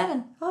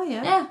 67. Oh,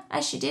 yeah. Yeah,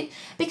 as she did.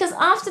 Because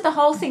after the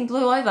whole thing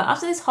blew over,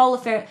 after this whole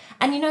affair,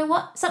 and you know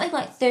what? Something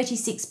like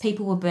 36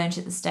 people were burnt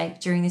at the stake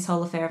during this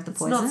whole affair of the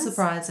poisons. Not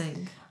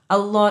surprising. A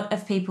lot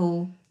of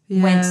people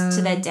went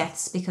to their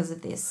deaths because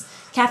of this.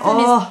 Catherine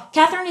is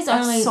I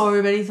have only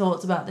so many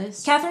thoughts about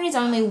this. Catherine is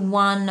only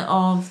one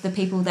of the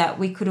people that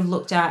we could have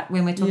looked at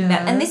when we're talking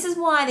about, and this is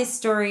why this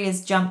story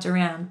has jumped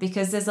around,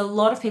 because there's a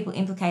lot of people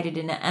implicated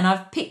in it, and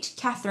I've picked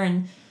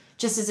Catherine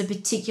just as a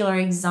particular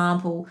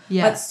example,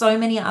 but so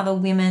many other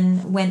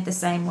women went the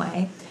same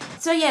way.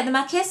 So yeah, the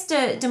Marquise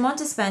de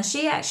Montespan,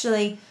 she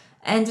actually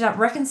ended up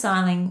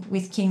reconciling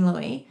with King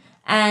Louis,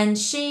 and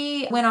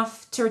she went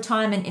off to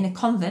retirement in a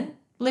convent,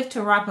 lived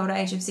to a ripe old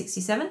age of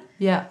 67.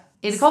 Yeah.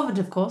 In a convent,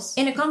 of course.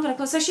 In a convent, of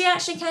course. So she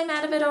actually came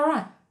out of it all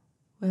right.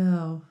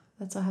 Well,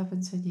 that's what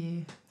happens when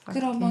you...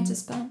 Good old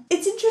Montespan.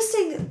 It's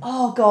interesting.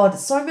 Oh, God.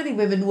 So many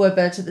women were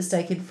burnt at the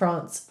stake in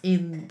France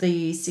in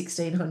the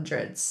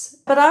 1600s.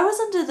 But I was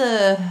under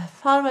the...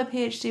 Part of my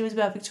PhD was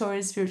about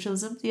Victorian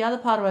spiritualism. The other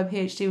part of my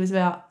PhD was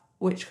about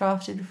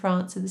witchcraft in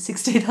France in the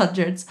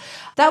 1600s.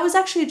 That was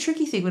actually a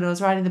tricky thing when I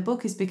was writing the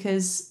book, is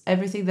because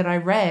everything that I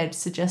read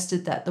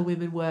suggested that the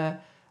women were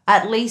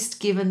at least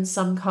given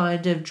some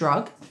kind of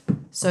drug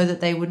so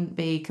that they wouldn't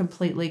be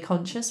completely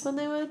conscious when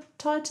they were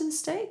tied to the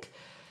stake.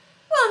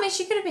 Well, I mean,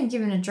 she could have been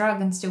given a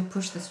drug and still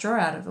pushed the straw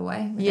out of the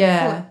way.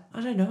 Yeah.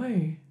 I don't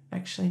know.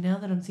 Actually, now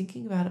that I'm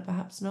thinking about it,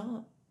 perhaps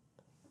not.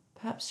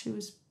 Perhaps she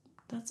was...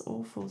 That's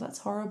awful. That's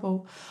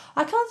horrible.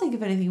 I can't think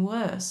of anything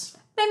worse.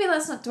 Maybe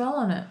let's not dwell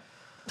on it.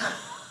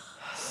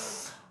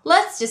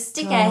 Let's just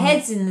stick our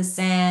heads in the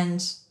sand.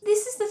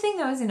 This is the thing,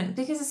 though, isn't it?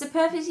 Because it's a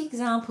perfect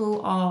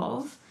example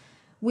of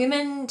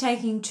women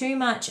taking too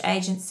much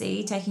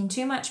agency, taking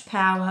too much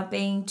power,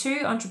 being too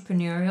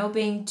entrepreneurial,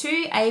 being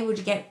too able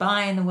to get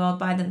by in the world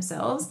by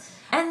themselves.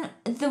 And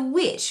the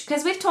witch,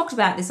 because we've talked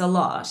about this a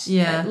lot.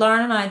 Yeah.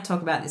 Lauren and I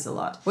talk about this a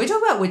lot. We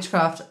talk about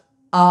witchcraft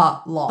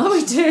a lot. Oh,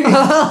 we do.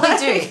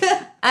 We do.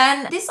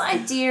 And this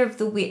idea of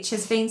the witch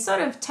has been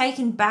sort of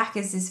taken back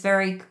as this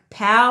very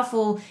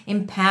powerful,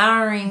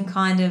 empowering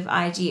kind of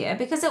idea,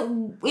 because it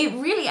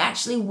really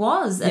actually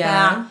was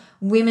about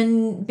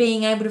women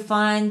being able to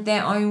find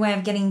their own way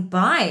of getting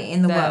by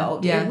in the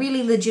world. Yeah. It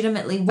really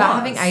legitimately was. About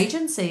having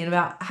agency and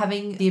about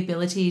having the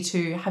ability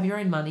to have your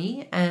own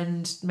money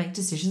and make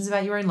decisions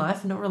about your own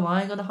life and not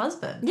relying on a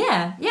husband.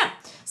 Yeah, yeah.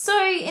 So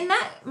in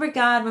that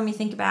regard, when we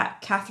think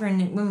about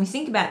Catherine, when we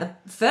think about the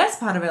first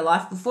part of her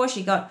life before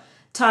she got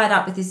tied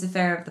up with this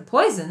affair of the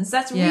poisons,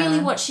 that's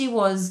really what she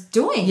was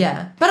doing.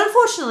 Yeah. But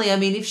unfortunately, I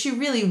mean, if she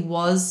really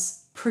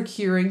was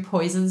procuring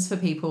poisons for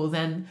people,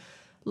 then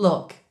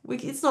look,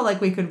 it's not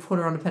like we could put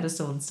her on a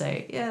pedestal and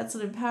say, yeah, it's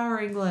an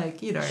empowering,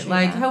 like, you know,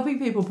 like helping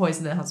people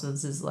poison their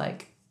husbands is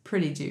like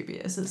pretty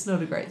dubious. It's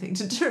not a great thing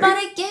to do.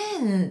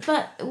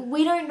 But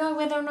we don't know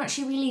whether or not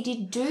she really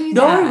did do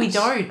that. No, we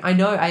don't. I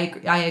know.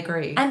 I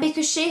agree. And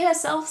because she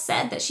herself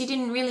said that she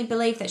didn't really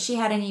believe that she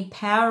had any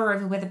power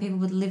over whether people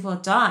would live or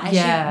die.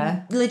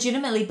 Yeah. She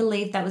legitimately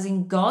believed that was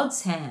in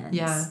God's hands.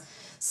 Yeah.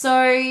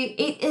 So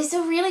it is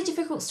a really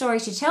difficult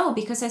story to tell,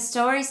 because her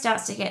story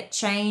starts to get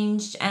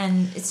changed,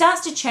 and it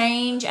starts to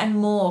change and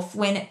morph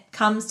when it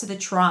comes to the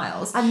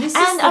trials. And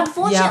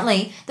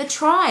unfortunately, the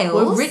trials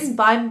were written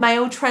by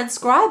male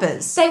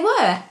transcribers. They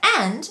were.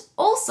 And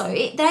also,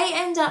 they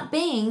end up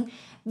being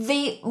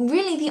the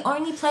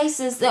only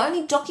places, the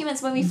only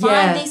documents where we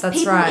find these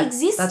people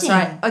existing. That's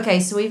right.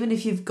 Okay, so even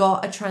if you've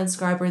got a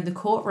transcriber in the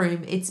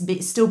courtroom, it's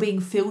still being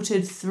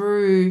filtered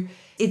through.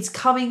 It's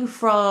coming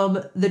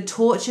from the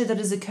torture that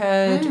has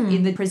occurred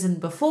in the prison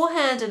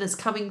beforehand, and it's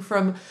coming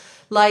from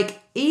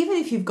Like, even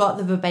if you've got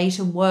the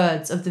verbatim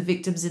words of the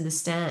victims in the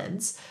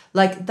stands,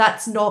 like,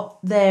 that's not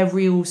their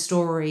real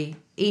story,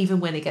 even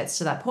when it gets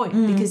to that point,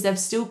 because they've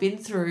still been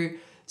through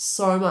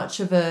so much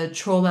of a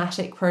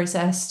traumatic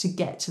process to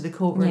get to the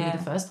courtroom in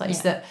the first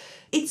place that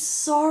it's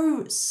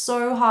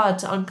so hard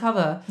to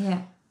uncover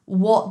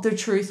what the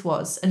truth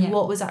was and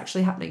what was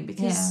actually happening,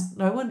 because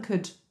no one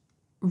could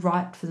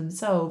write for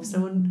themselves.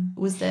 No one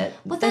was there.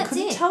 Well, they that's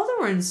couldn't it. tell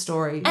their own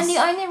stories. And the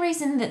only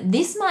reason that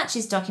this much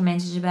is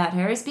documented about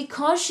her is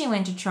because she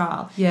went to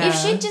trial. Yeah. If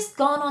she'd just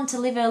gone on to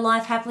live her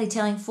life happily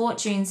telling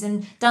fortunes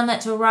and done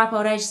that to a ripe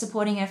old age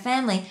supporting her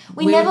family,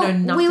 we would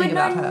know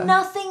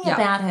nothing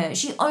about her.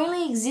 She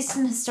only exists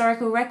in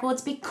historical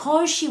records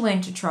because she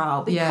went to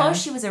trial,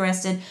 because she was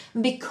arrested,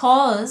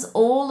 because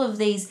all of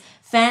these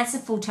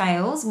fanciful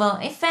tales, well,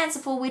 if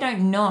fanciful, we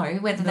don't know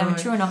whether they were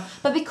true or not,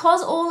 but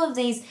because all of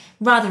these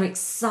rather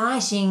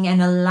exciting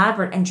and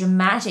elaborate and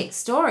dramatic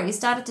stories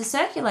started to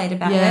circulate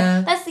about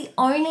her, that's the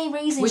only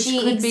reason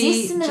she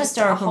exists in the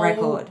historical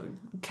record.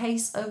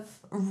 Case of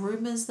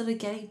rumors that are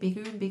getting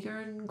bigger and bigger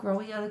and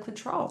growing out of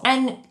control.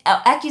 And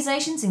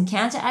accusations and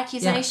counter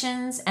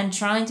accusations and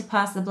trying to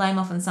pass the blame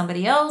off on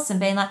somebody else and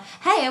being like,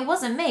 hey, it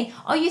wasn't me.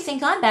 Oh, you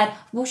think I'm bad?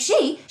 Well,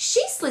 she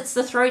slits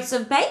the throats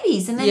of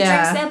babies and then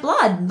drinks their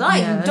blood.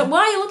 Like, why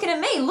are you looking at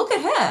me? Look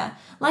at her.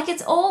 Like,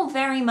 it's all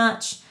very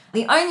much...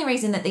 The only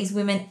reason that these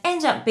women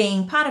end up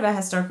being part of our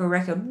historical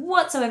record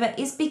whatsoever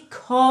is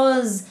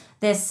because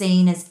they're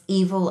seen as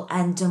evil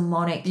and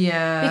demonic.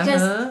 Yeah.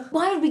 Because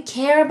why would we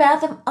care about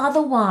them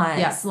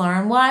otherwise,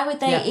 Lauren? Why would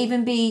they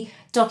even be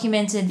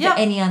documented for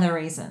any other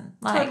reason?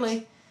 Like,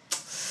 totally.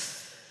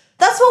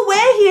 That's what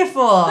we're here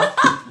for.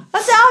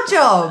 That's our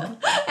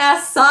job. Our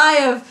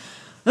sigh of...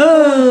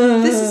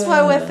 This is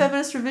why we're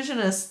feminist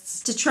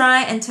revisionists. To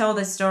try and tell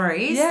the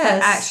stories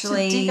that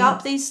actually... to dig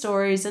up these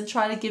stories and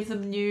try to give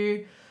them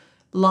new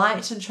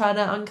light and try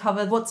to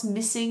uncover what's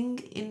missing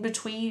in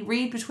between,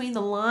 read between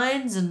the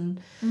lines and,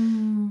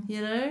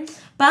 you know.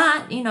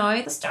 But, you know,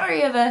 the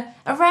story of a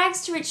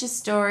rags to riches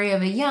story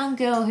of a young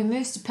girl who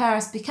moves to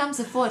Paris, becomes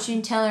a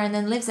fortune teller and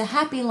then lives a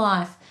happy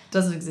life.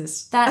 Doesn't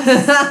exist.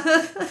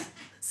 That's...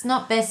 it's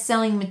not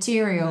best-selling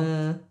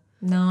material.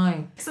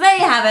 No. So there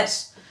you have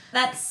it.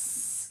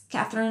 That's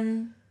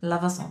Catherine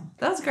Levasseur.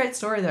 That was a great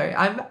story, though.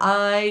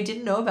 I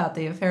didn't know about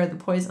the Affair of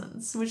the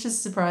Poisons, which is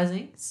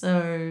surprising.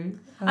 So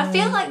I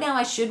feel like now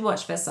I should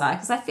watch Versailles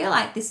because I feel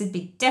like this would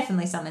be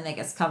definitely something that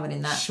gets covered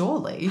in that.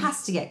 Surely. It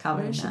has to get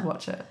covered in should that.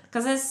 watch it.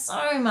 Because there's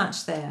so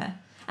much there.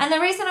 And the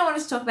reason I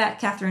wanted to talk about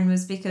Catherine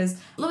was because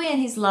Louis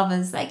and his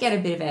lovers, they get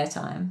a bit of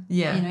airtime.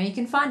 Yeah. You know, you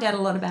can find out a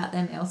lot about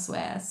them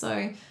elsewhere.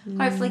 So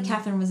hopefully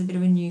Catherine was a bit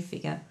of a new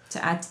figure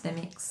to add to the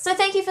mix. So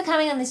thank you for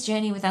coming on this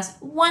journey with us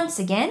once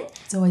again.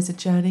 It's always a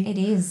journey. It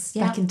is.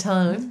 Back in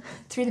time.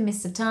 Through the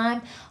mist of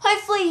time.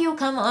 Hopefully you'll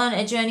come on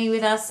a journey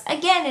with us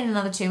again in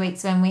another 2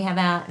 weeks when we have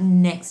our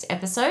next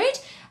episode.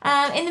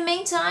 In the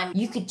meantime,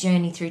 you could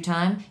journey through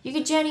time. You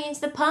could journey into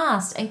the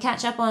past and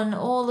catch up on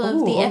all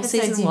of the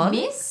episodes you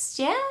missed.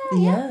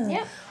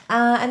 Yeah.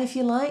 And if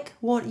you like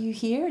what you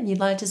hear and you'd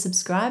like to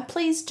subscribe,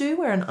 please do.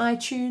 We're on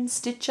iTunes,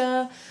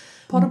 Stitcher,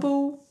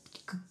 Potable,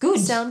 Good.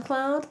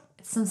 SoundCloud.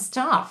 Some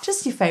stuff.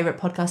 Just your favourite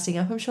podcasting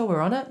app. I'm sure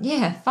we're on it.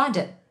 Yeah, find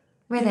it.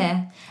 We're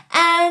there.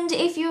 And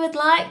if you would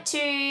like to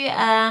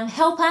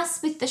help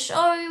us with the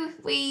show,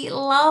 we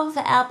love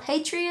our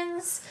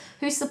Patreons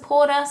who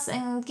support us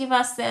and give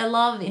us their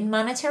love in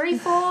monetary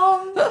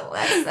form.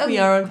 We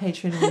are on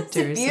Patreon and It's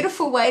a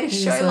beautiful way to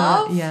show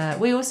love. Yeah.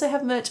 We also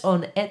have merch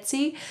on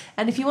Etsy.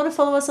 And if you want to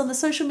follow us on the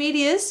social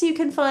medias, you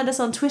can find us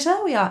on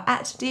Twitter. We are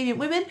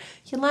 @DeviantWomen.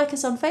 You can like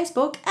us on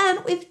Facebook.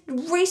 And we've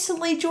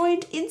recently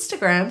joined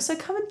Instagram. So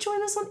come and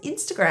join us on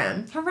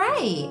Instagram.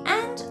 Hooray.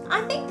 And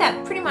I think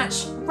that pretty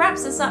much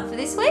wraps us up for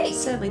this week. It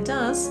certainly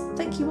does.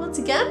 Thank you once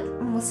again.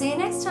 And we'll see you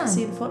next time.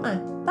 See you in a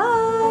fortnight.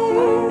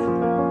 Bye.